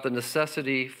argues about the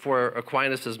necessity for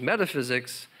Aquinas'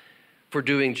 metaphysics for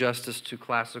doing justice to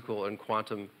classical and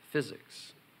quantum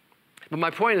physics. But my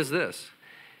point is this: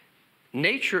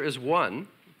 nature is one,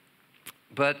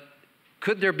 but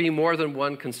could there be more than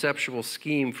one conceptual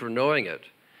scheme for knowing it?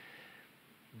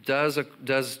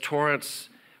 Does Torrance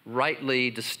rightly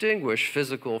distinguish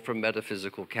physical from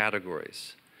metaphysical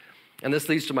categories? And this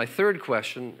leads to my third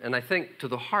question, and I think to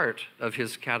the heart of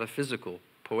his Kataphysical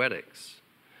Poetics.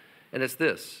 And it's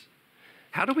this: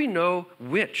 how do we know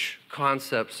which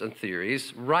concepts and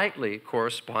theories rightly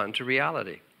correspond to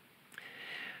reality?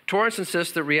 Torrance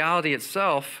insists that reality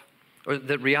itself, or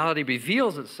that reality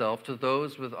reveals itself to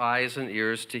those with eyes and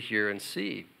ears to hear and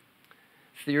see.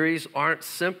 Theories aren't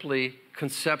simply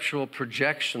conceptual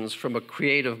projections from a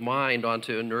creative mind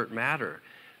onto inert matter.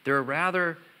 They're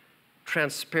rather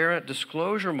transparent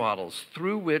disclosure models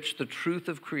through which the truth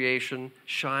of creation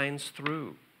shines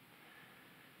through.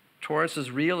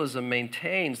 Torrance's realism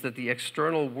maintains that the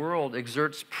external world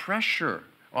exerts pressure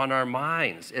on our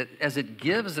minds as it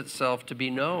gives itself to be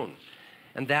known.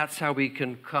 And that's how we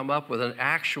can come up with an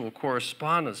actual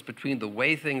correspondence between the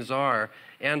way things are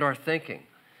and our thinking.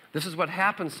 This is what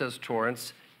happens, says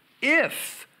Torrance,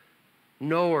 if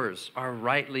knowers are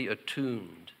rightly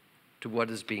attuned to what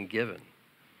is being given.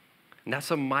 And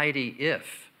that's a mighty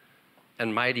if,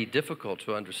 and mighty difficult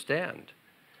to understand.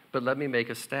 But let me make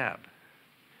a stab.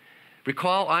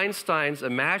 Recall Einstein's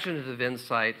imaginative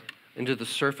insight into the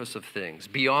surface of things,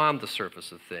 beyond the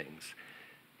surface of things.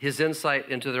 His insight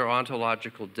into their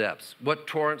ontological depths, what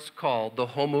Torrance called the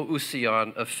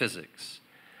homoousion of physics.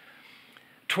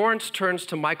 Torrance turns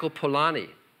to Michael Polanyi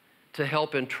to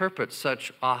help interpret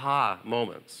such aha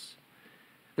moments.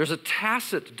 There's a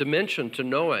tacit dimension to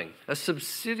knowing, a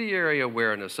subsidiary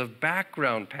awareness of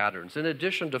background patterns in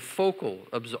addition to focal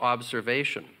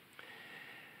observation.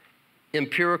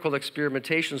 Empirical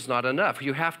experimentation is not enough.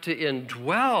 You have to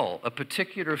indwell a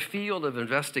particular field of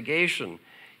investigation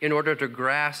in order to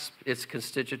grasp its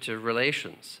constitutive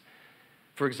relations.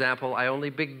 For example, I only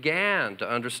began to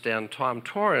understand Tom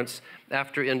Torrance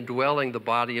after indwelling the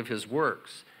body of his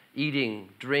works, eating,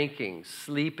 drinking,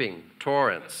 sleeping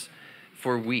Torrance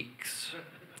for weeks.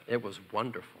 It was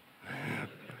wonderful.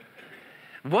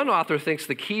 One author thinks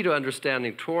the key to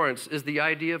understanding Torrance is the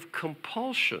idea of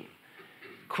compulsion.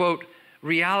 Quote,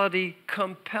 reality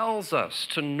compels us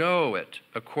to know it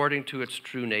according to its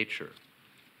true nature.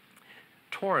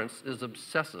 Torrance is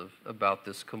obsessive about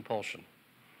this compulsion.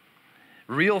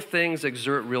 Real things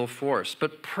exert real force,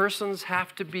 but persons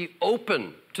have to be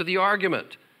open to the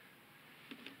argument.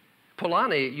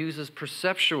 Polanyi uses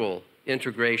perceptual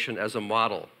integration as a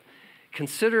model.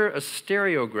 Consider a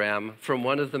stereogram from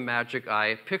one of the Magic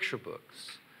Eye picture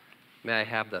books. May I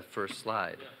have that first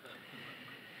slide?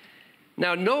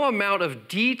 Now, no amount of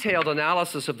detailed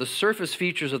analysis of the surface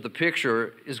features of the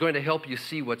picture is going to help you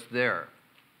see what's there.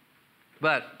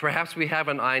 But perhaps we have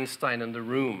an Einstein in the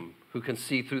room who can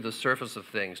see through the surface of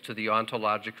things to the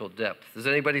ontological depth. Does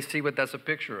anybody see what that's a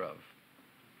picture of?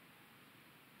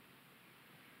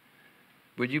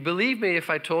 Would you believe me if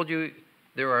I told you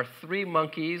there are three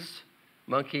monkeys.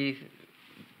 Monkey,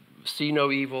 see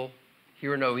no evil,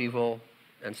 hear no evil,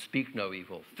 and speak no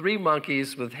evil. Three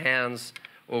monkeys with hands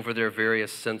over their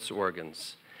various sense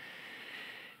organs.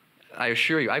 I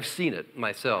assure you, I've seen it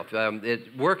myself.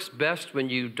 It works best when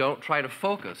you don't try to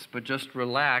focus, but just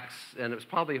relax, and it's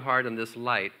probably hard in this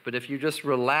light, but if you just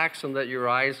relax and let your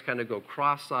eyes kind of go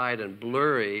cross-eyed and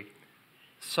blurry,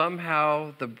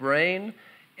 somehow the brain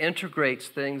integrates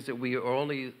things that we are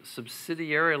only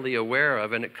subsidiarily aware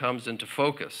of, and it comes into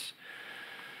focus.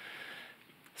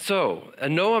 So,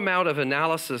 no amount of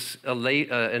analysis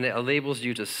enables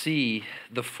you to see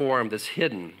the form that's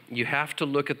hidden. You have to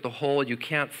look at the whole. You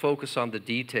can't focus on the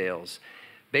details.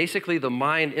 Basically, the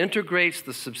mind integrates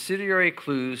the subsidiary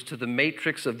clues to the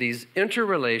matrix of these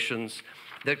interrelations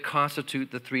that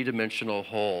constitute the three-dimensional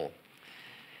whole.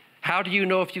 How do you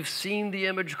know if you've seen the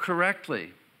image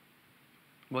correctly?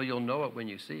 Well, you'll know it when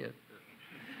you see it.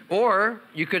 Or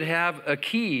you could have a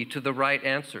key to the right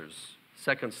answers.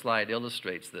 Second slide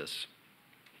illustrates this.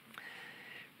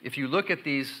 If you look at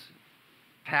these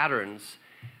patterns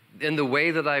in the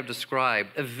way that I've described,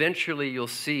 eventually you'll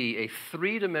see a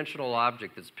three-dimensional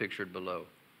object that's pictured below.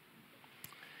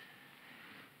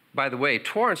 By the way,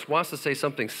 Torrance wants to say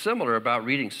something similar about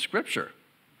reading Scripture.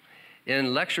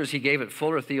 In lectures he gave at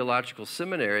Fuller Theological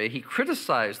Seminary, he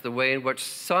criticized the way in which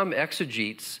some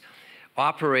exegetes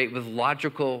operate with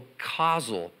logical,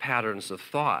 causal patterns of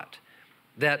thought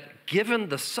that, given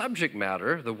the subject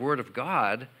matter, the Word of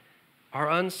God, are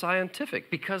unscientific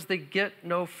because they get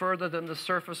no further than the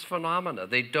surface phenomena.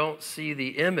 They don't see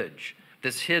the image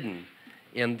that's hidden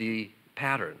in the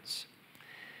patterns.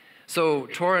 So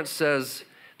Torrance says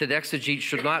that exegetes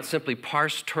should not simply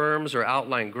parse terms or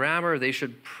outline grammar. They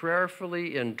should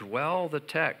prayerfully indwell the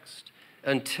text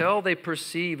until they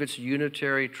perceive its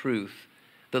unitary truth,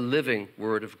 the living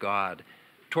Word of God.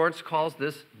 Torrance calls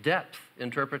this depth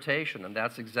interpretation, and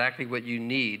that's exactly what you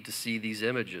need to see these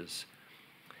images.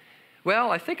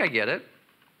 Well, I think I get it,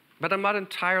 but I'm not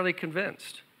entirely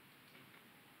convinced.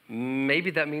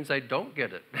 Maybe that means I don't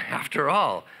get it, after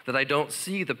all, that I don't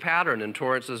see the pattern in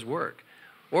Torrance's work.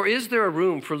 Or is there a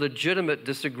room for legitimate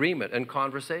disagreement and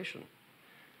conversation?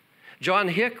 John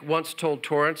Hick once told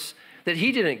Torrance that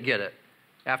he didn't get it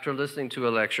after listening to a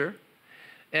lecture,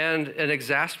 and an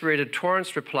exasperated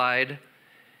Torrance replied,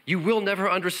 "You will never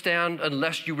understand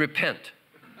unless you repent."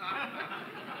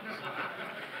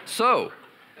 So,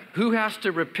 who has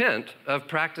to repent of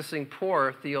practicing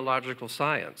poor theological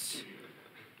science?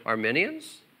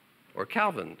 Arminians or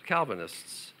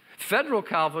Calvinists? Federal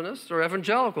Calvinists or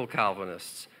evangelical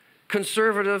Calvinists?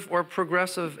 Conservative or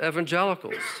progressive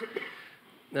evangelicals?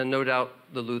 And no doubt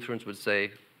the Lutherans would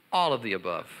say, all of the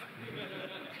above.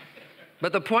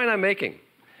 But the point I'm making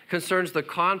concerns the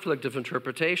conflict of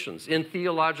interpretations in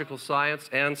theological science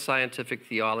and scientific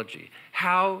theology.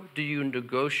 How do you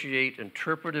negotiate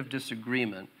interpretive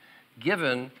disagreement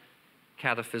given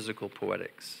Kataphysical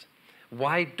poetics?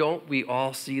 Why don't we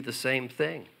all see the same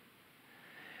thing?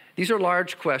 These are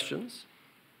large questions.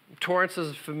 Torrance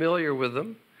is familiar with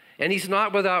them, and he's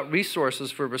not without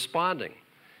resources for responding.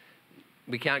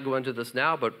 We can't go into this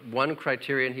now, but one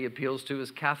criterion he appeals to is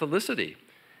Catholicity.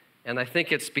 And I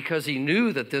think it's because he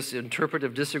knew that this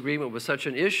interpretive disagreement was such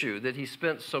an issue that he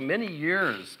spent so many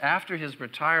years after his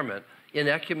retirement in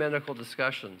ecumenical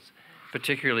discussions,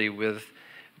 particularly with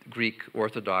Greek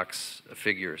Orthodox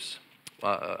figures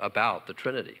about the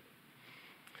Trinity.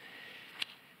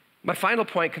 My final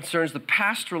point concerns the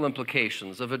pastoral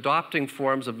implications of adopting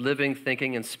forms of living,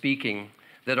 thinking, and speaking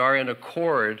that are in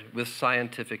accord with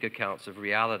scientific accounts of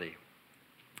reality.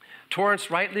 Torrance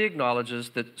rightly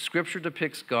acknowledges that Scripture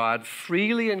depicts God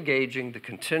freely engaging the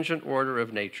contingent order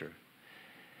of nature.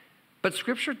 But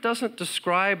Scripture doesn't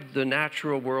describe the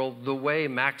natural world the way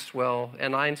Maxwell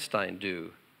and Einstein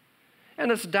do.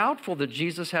 And it's doubtful that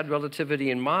Jesus had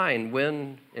relativity in mind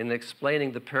when, in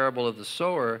explaining the parable of the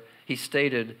sower, he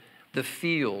stated, "The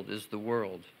field is the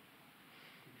world."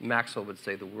 Maxwell would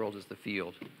say the world is the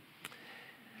field.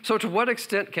 So to what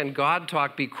extent can God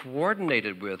talk be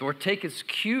coordinated with or take its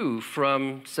cue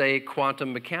from, say,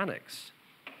 quantum mechanics?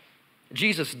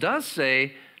 Jesus does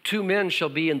say, "Two men shall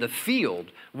be in the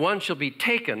field, one shall be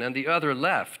taken and the other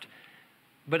left."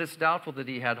 But it's doubtful that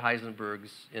he had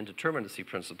Heisenberg's indeterminacy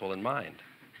principle in mind.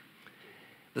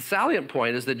 The salient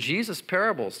point is that Jesus'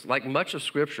 parables, like much of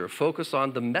Scripture, focus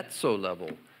on the mezzo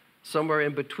level, somewhere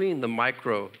in between the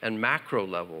micro and macro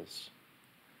levels.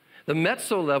 The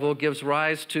mezzo level gives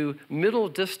rise to middle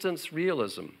distance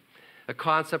realism, a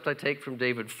concept I take from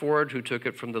David Ford, who took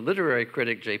it from the literary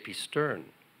critic J.P. Stern.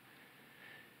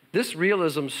 This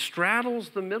realism straddles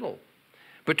the middle,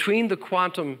 between the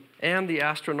quantum and the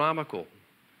astronomical.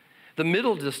 The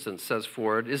middle distance, says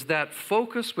Ford, is that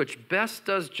focus which best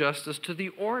does justice to the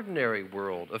ordinary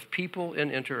world of people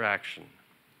in interaction.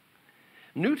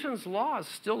 Newton's laws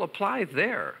still apply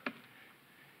there.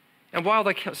 And while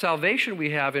the salvation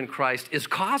we have in Christ is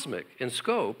cosmic in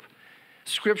scope,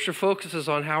 Scripture focuses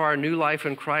on how our new life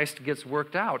in Christ gets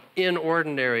worked out in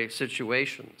ordinary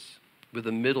situations with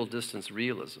a middle distance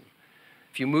realism.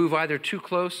 If you move either too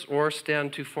close or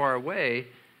stand too far away,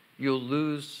 you'll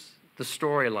lose the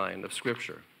storyline of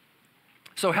Scripture.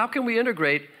 So how can we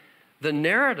integrate the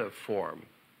narrative form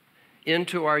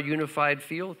into our unified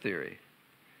field theory?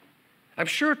 I'm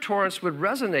sure Torrance would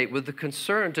resonate with the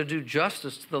concern to do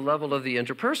justice to the level of the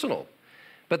interpersonal.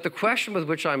 But the question with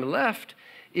which I'm left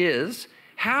is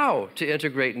how to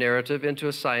integrate narrative into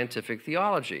a scientific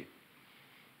theology.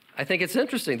 I think it's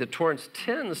interesting that Torrance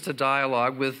tends to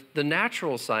dialogue with the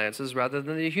natural sciences rather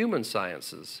than the human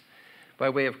sciences. By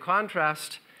way of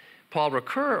contrast, Paul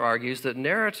Ricoeur argues that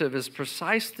narrative is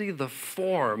precisely the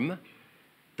form,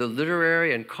 the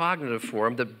literary and cognitive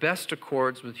form, that best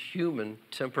accords with human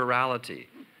temporality,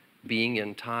 being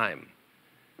in time.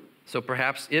 So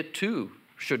perhaps it too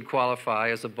should qualify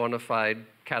as a bona fide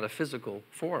cataphysical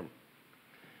form.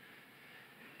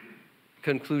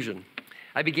 Conclusion.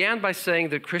 I began by saying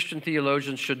that Christian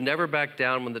theologians should never back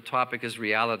down when the topic is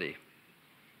reality.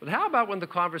 But how about when the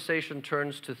conversation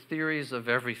turns to theories of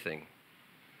everything?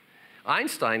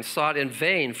 Einstein sought in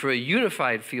vain for a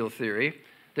unified field theory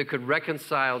that could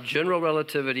reconcile general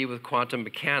relativity with quantum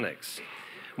mechanics.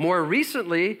 More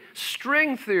recently,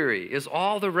 string theory is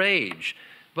all the rage,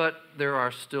 but there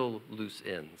are still loose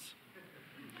ends.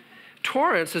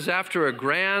 Torrance is after a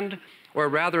grand, or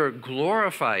rather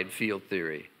glorified field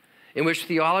theory, in which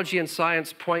theology and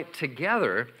science point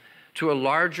together to a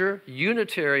larger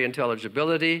unitary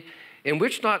intelligibility, in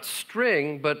which not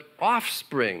string, but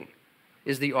offspring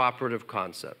is the operative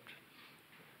concept.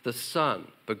 The Son,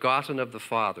 begotten of the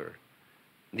Father,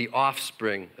 the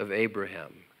offspring of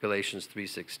Abraham, Galatians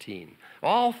 3:16.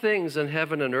 All things in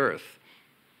heaven and earth,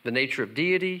 the nature of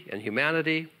deity and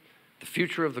humanity, the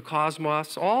future of the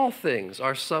cosmos, all things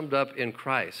are summed up in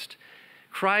Christ.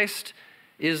 Christ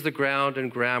is the ground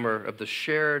and grammar of the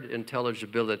shared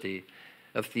intelligibility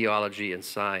of theology and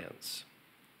science.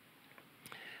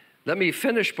 Let me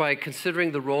finish by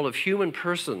considering the role of human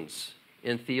persons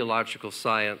in theological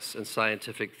science and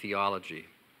scientific theology.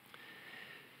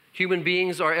 Human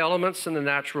beings are elements in the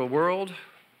natural world.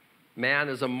 Man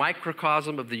is a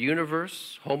microcosm of the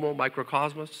universe, homo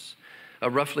microcosmos, a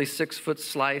roughly 6-foot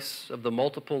slice of the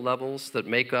multiple levels that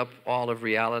make up all of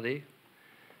reality.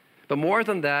 But more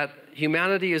than that,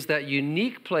 humanity is that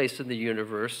unique place in the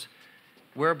universe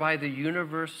whereby the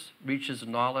universe reaches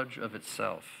knowledge of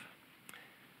itself.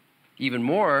 Even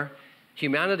more,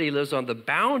 humanity lives on the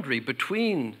boundary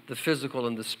between the physical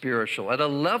and the spiritual, at a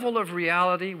level of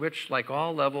reality which, like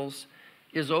all levels,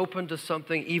 is open to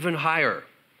something even higher,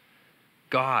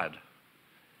 God,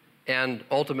 and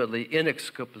ultimately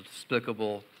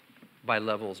inexplicable by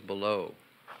levels below.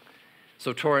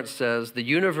 So Torrance says, the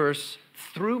universe,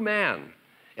 through man,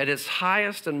 at its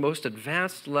highest and most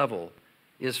advanced level,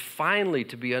 is finally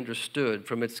to be understood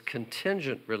from its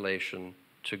contingent relation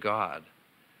to God.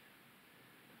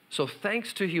 So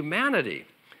thanks to humanity,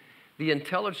 the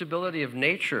intelligibility of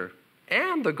nature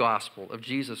and the gospel of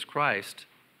Jesus Christ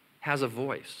has a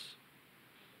voice.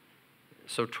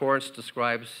 So Torrance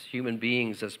describes human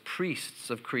beings as priests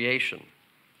of creation.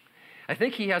 I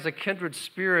think he has a kindred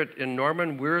spirit in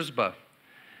Norman Wiersbe,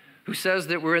 who says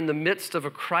that we're in the midst of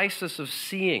a crisis of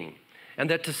seeing, and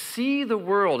that to see the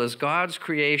world as God's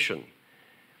creation,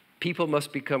 people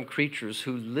must become creatures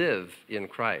who live in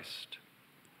Christ.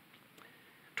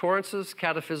 Torrance's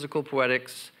Kataphysical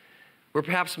Poetics were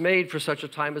perhaps made for such a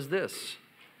time as this,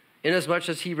 inasmuch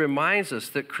as he reminds us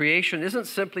that creation isn't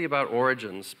simply about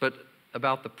origins, but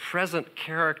about the present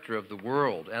character of the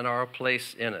world and our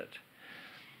place in it.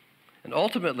 And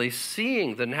ultimately,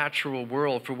 seeing the natural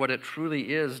world for what it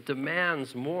truly is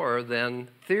demands more than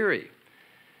theory.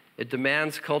 It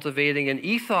demands cultivating an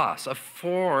ethos, a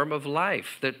form of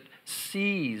life that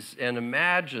sees and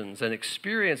imagines and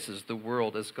experiences the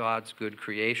world as God's good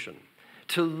creation.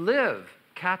 To live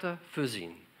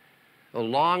kataphysin,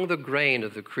 along the grain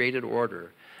of the created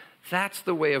order, that's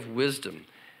the way of wisdom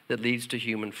that leads to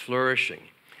human flourishing.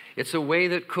 It's a way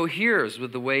that coheres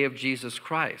with the way of Jesus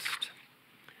Christ.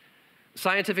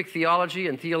 Scientific theology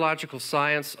and theological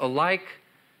science alike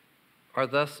are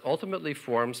thus ultimately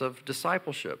forms of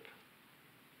discipleship,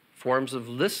 forms of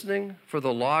listening for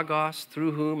the Logos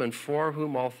through whom and for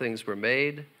whom all things were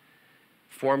made,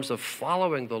 forms of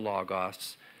following the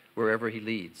Logos wherever he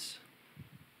leads.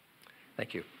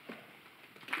 Thank you.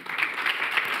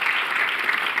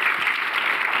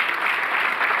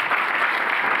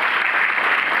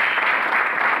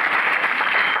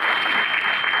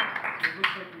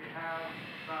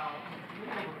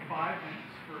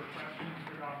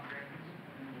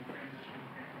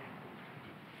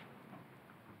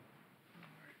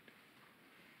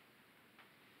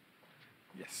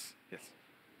 Yes, yes.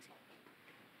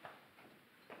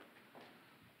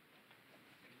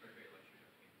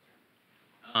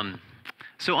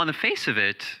 So on the face of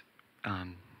it,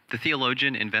 the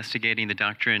theologian investigating the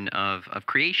doctrine of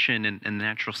creation and the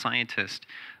natural scientist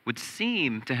would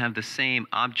seem to have the same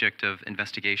object of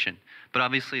investigation, but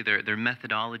obviously their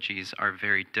methodologies are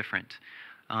very different.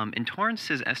 In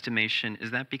Torrance's estimation,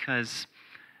 is that because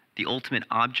the ultimate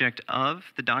object of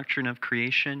the doctrine of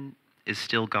creation is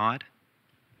still God?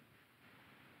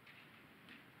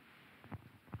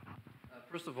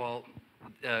 First of all,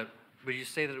 would you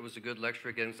say that it was a good lecture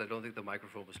again? Because I don't think the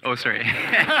microphone was. Oh, sorry.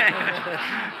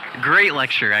 Great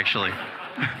lecture, actually.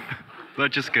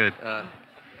 But just good.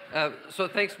 So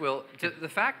thanks, Will. The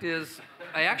fact is,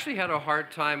 I actually had a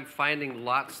hard time finding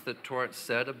lots that Torrance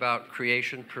said about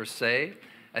creation per se.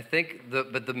 I think,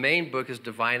 but the main book is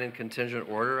Divine and Contingent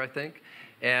Order, I think.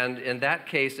 And in that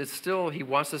case, it's still, he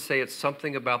wants to say it's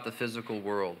something about the physical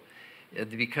world.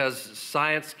 Because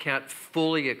science can't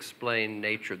fully explain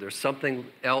nature. There's something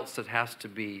else that has to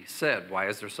be said. Why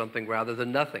is there something rather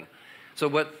than nothing? So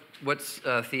what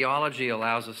theology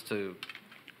allows us to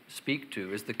speak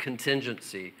to is the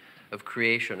contingency of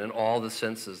creation in all the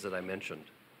senses that I mentioned.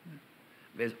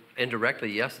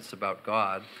 Indirectly, yes, it's about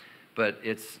God, but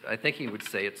I think he would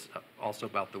say it's also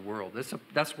about the world.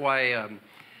 That's why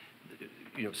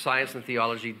science and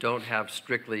theology don't have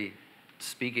strictly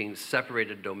speaking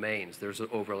separated domains. There's an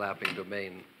overlapping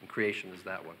domain, and creation is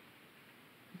that one.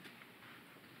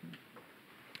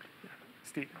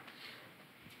 Steve.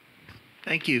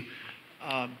 Thank you.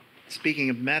 Speaking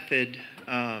of method,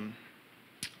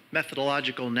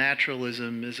 methodological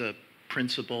naturalism is a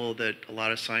principle that a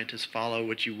lot of scientists follow,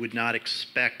 which you would not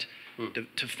expect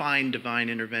to find divine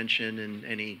intervention in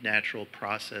any natural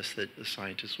process that the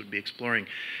scientists would be exploring.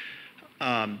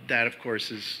 That, of course,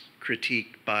 is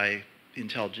critiqued by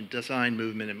intelligent design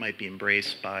movement. It might be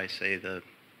embraced by, say, the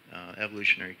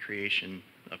evolutionary creation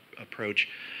approach.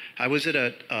 I was at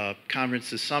a conference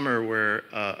this summer where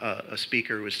a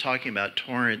speaker was talking about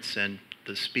Torrance, and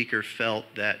the speaker felt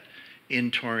that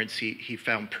in Torrance he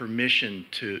found permission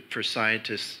for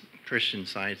scientists, Christian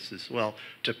scientists as well,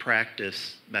 to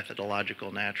practice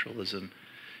methodological naturalism.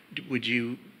 Would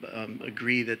you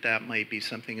agree that that might be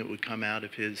something that would come out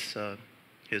of his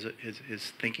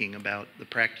thinking about the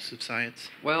practice of science?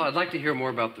 Well, I'd like to hear more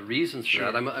about the reasons for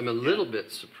that. I'm a little bit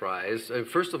surprised.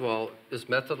 First of all, is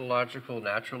methodological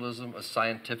naturalism a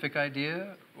scientific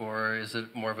idea, or is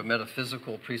it more of a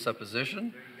metaphysical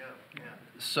presupposition? There you go.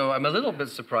 Yeah. So I'm a little bit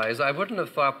surprised. I wouldn't have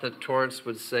thought that Torrance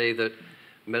would say that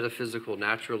metaphysical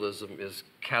naturalism is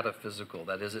kataphysical.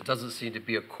 That is, it doesn't seem to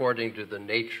be according to the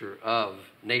nature of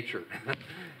nature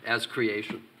as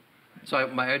creation. So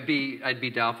I'd be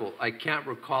doubtful. I can't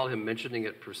recall him mentioning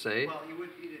it per se. Well,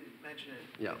 he didn't mention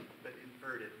it, yeah, but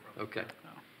inferred it from. Okay.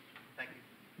 Oh. Thank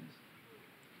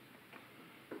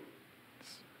you.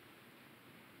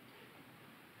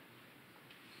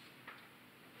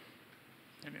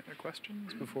 Any other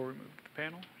questions before we move to the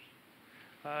panel?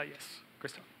 Yes,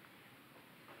 Christoph.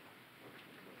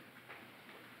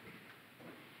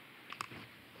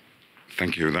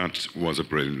 Thank you. That was a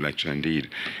brilliant lecture indeed.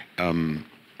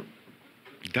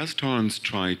 Does Torrance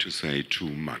try to say too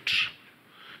much?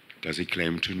 Does he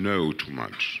claim to know too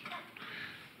much?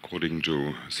 According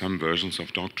to some versions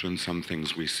of doctrine, some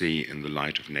things we see in the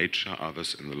light of nature,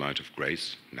 others in the light of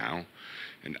grace now,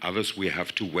 and others we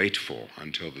have to wait for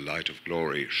until the light of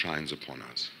glory shines upon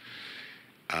us.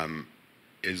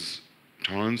 Is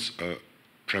Torrance a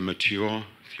premature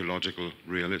theological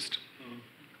realist?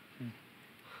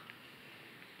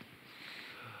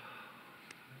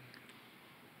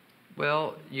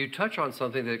 Well, you touch on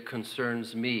something that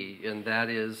concerns me, and that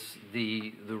is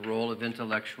the role of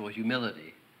intellectual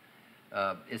humility.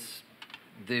 It's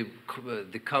the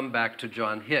comeback to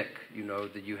John Hick,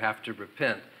 that you have to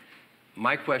repent.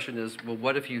 My question is, well,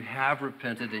 what if you have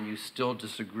repented and you still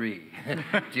disagree?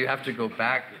 Do you have to go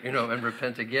back, and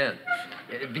repent again?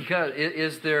 Because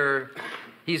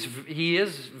he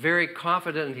is very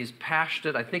confident and he's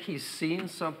passionate. I think he's seen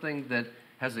something that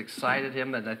has excited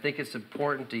him, and I think it's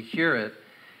important to hear it.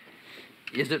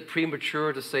 Is it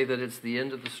premature to say that it's the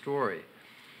end of the story?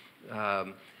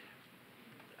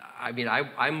 I mean,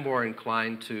 I'm more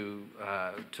inclined to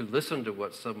listen to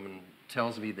what someone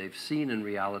tells me they've seen in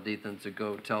reality than to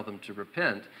go tell them to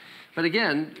repent. But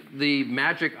again, the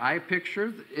magic eye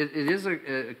picture, it is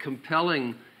a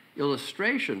compelling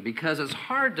illustration because it's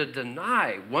hard to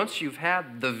deny once you've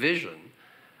had the vision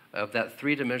of that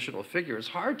three-dimensional figure. It's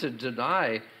hard to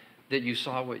deny that you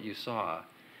saw what you saw.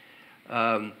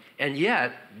 And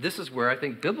yet, this is where I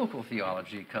think biblical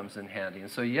theology comes in handy.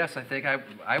 And so, yes, I think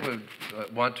I would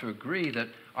want to agree that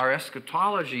our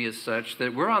eschatology is such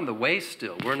that we're on the way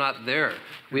still. We're not there.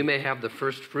 We may have the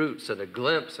first fruits and a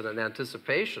glimpse and an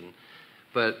anticipation,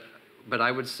 but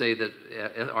I would say that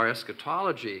our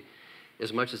eschatology,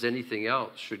 as much as anything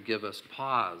else, should give us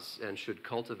pause and should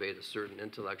cultivate a certain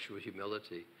intellectual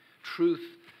humility.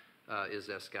 Truth is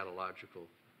eschatological.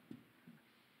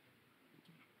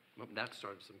 Well, that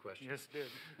started some questions. Yes, it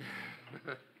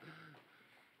did.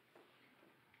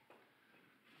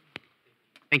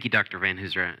 Thank you, Dr.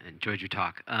 Vanhoozer. I enjoyed your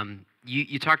talk.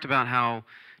 You talked about how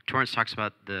Torrance talks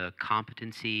about the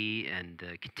competency and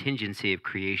the contingency of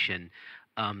creation.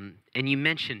 And you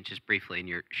mentioned just briefly in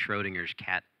your Schrodinger's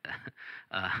cat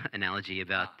analogy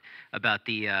about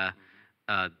the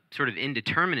sort of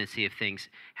indeterminacy of things.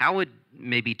 How would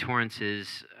maybe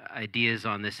Torrance's ideas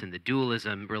on this and the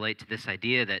dualism relate to this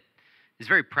idea that is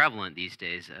very prevalent these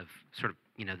days of sort of,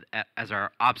 you know, as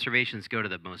our observations go to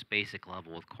the most basic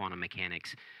level with quantum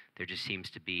mechanics, there just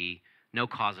seems to be no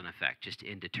cause and effect, just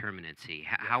indeterminacy.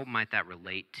 How might that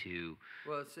relate to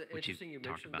well, it's what interesting you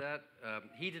mentioned about? that.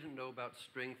 He didn't know about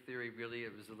string theory, really.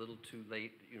 It was a little too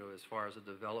late, you know, as far as the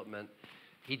development.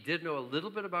 He did know a little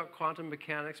bit about quantum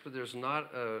mechanics, but there's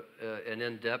not an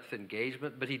in-depth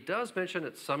engagement. But he does mention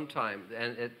it sometime.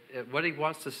 And what he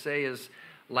wants to say is,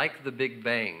 like the Big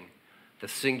Bang, the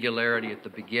singularity at the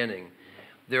beginning,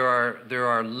 there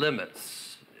are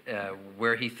limits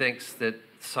where he thinks that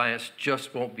science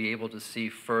just won't be able to see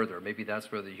further. Maybe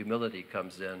that's where the humility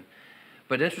comes in.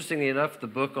 But interestingly enough, the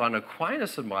book on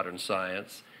Aquinas and modern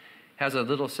science has a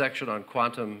little section on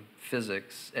quantum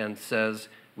physics and says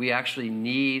we actually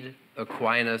need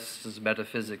Aquinas'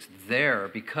 metaphysics there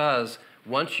because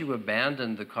once you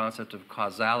abandon the concept of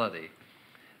causality,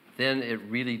 then it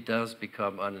really does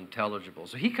become unintelligible.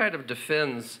 So he kind of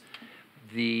defends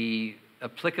the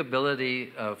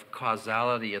applicability of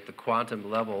causality at the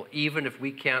quantum level, even if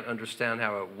we can't understand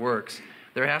how it works.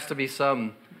 There has to be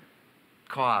some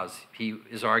cause, he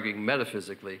is arguing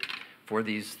metaphysically, for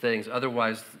these things.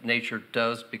 Otherwise, nature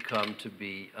does become to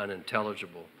be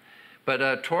unintelligible.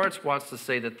 But Torrance wants to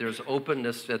say that there's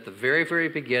openness at the very, very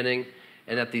beginning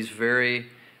and at these very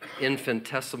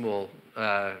infinitesimal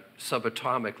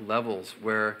subatomic levels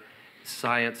where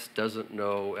science doesn't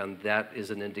know, and that is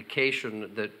an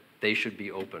indication that they should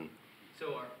be open.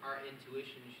 So our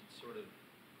intuition should sort of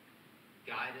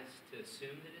guide us to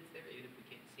assume that it's there, even if we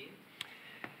can't see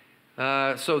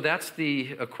it? So that's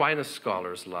the Aquinas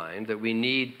scholars line, that we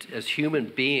need, as human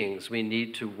beings, we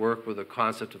need to work with a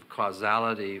concept of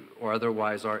causality, or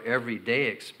otherwise our everyday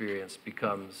experience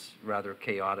becomes rather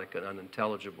chaotic and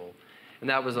unintelligible. And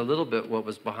that was a little bit what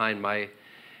was behind my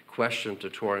question to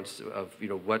Torrance of, you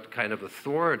know, what kind of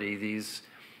authority these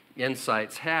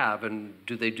insights have, and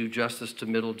do they do justice to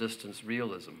middle distance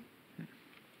realism?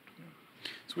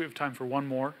 So we have time for one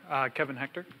more. Kevin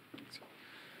Hector.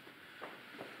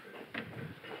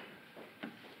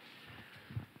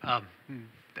 To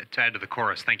add to the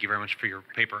chorus, thank you very much for your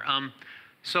paper.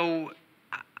 So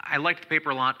I liked the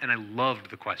paper a lot, and I loved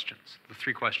the questions. The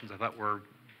three questions I thought were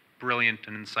brilliant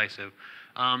and incisive.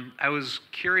 I was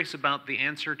curious about the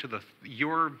answer to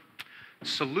your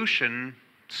solution,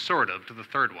 sort of, to the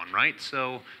third one, right?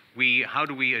 So how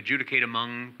do we adjudicate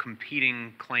among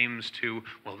competing claims to,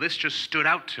 well, this just stood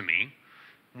out to me?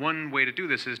 One way to do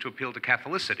this is to appeal to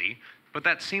Catholicity, but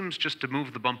that seems just to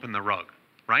move the bump in the rug,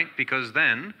 right? Because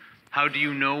then, how do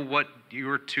you know what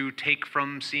you're to take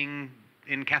from seeing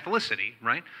in Catholicity,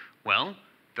 right? Well,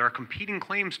 there are competing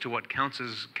claims to what counts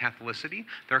as Catholicity.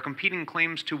 There are competing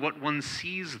claims to what one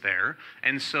sees there.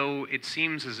 And so it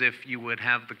seems as if you would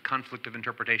have the conflict of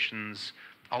interpretations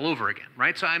all over again,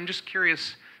 right? So I'm just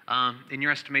curious, in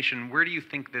your estimation, where do you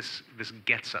think this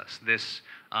gets us, this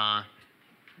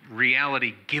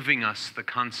reality giving us the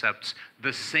concepts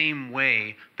the same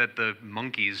way that the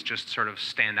monkeys just sort of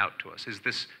stand out to us? Is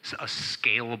this a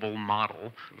scalable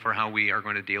model for how we are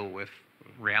going to deal with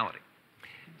reality?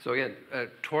 So again,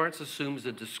 Torrance assumes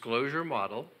a disclosure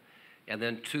model, and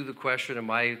then to the question,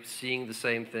 am I seeing the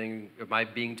same thing, am I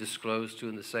being disclosed to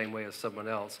in the same way as someone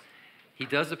else? He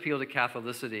does appeal to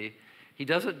Catholicity. He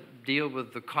doesn't deal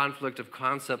with the conflict of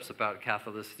concepts about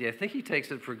Catholicity. I think he takes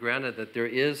it for granted that there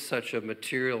is such a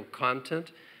material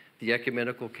content the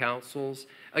ecumenical councils.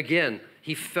 Again,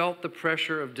 he felt the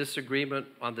pressure of disagreement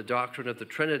on the doctrine of the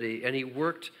Trinity, and he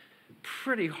worked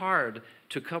pretty hard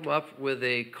to come up with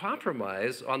a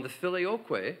compromise on the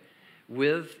filioque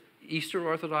with Eastern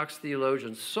Orthodox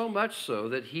theologians, so much so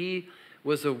that he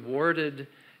was awarded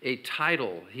a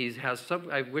title. He has some,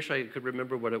 I wish I could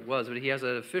remember what it was, but he has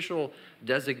an official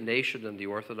designation in the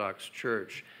Orthodox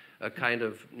Church, a kind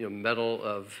of Medal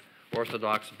of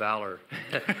Orthodox Valor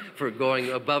for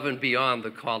going above and beyond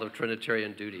the call of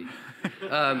Trinitarian duty.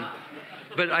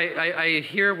 But I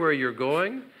hear where you're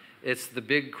going. It's the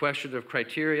big question of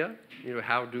criteria.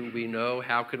 How do we know?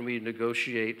 How can we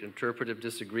negotiate interpretive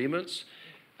disagreements?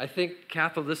 I think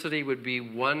Catholicity would be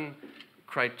one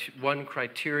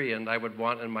criterion I would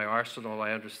want in my arsenal.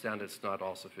 I understand it's not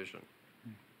all sufficient.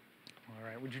 All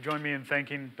right. Would you join me in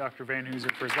thanking Dr.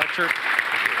 Vanhoozer for his lecture?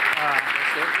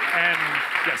 And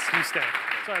yes, you stay.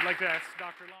 So I'd like to ask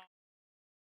Dr. Long.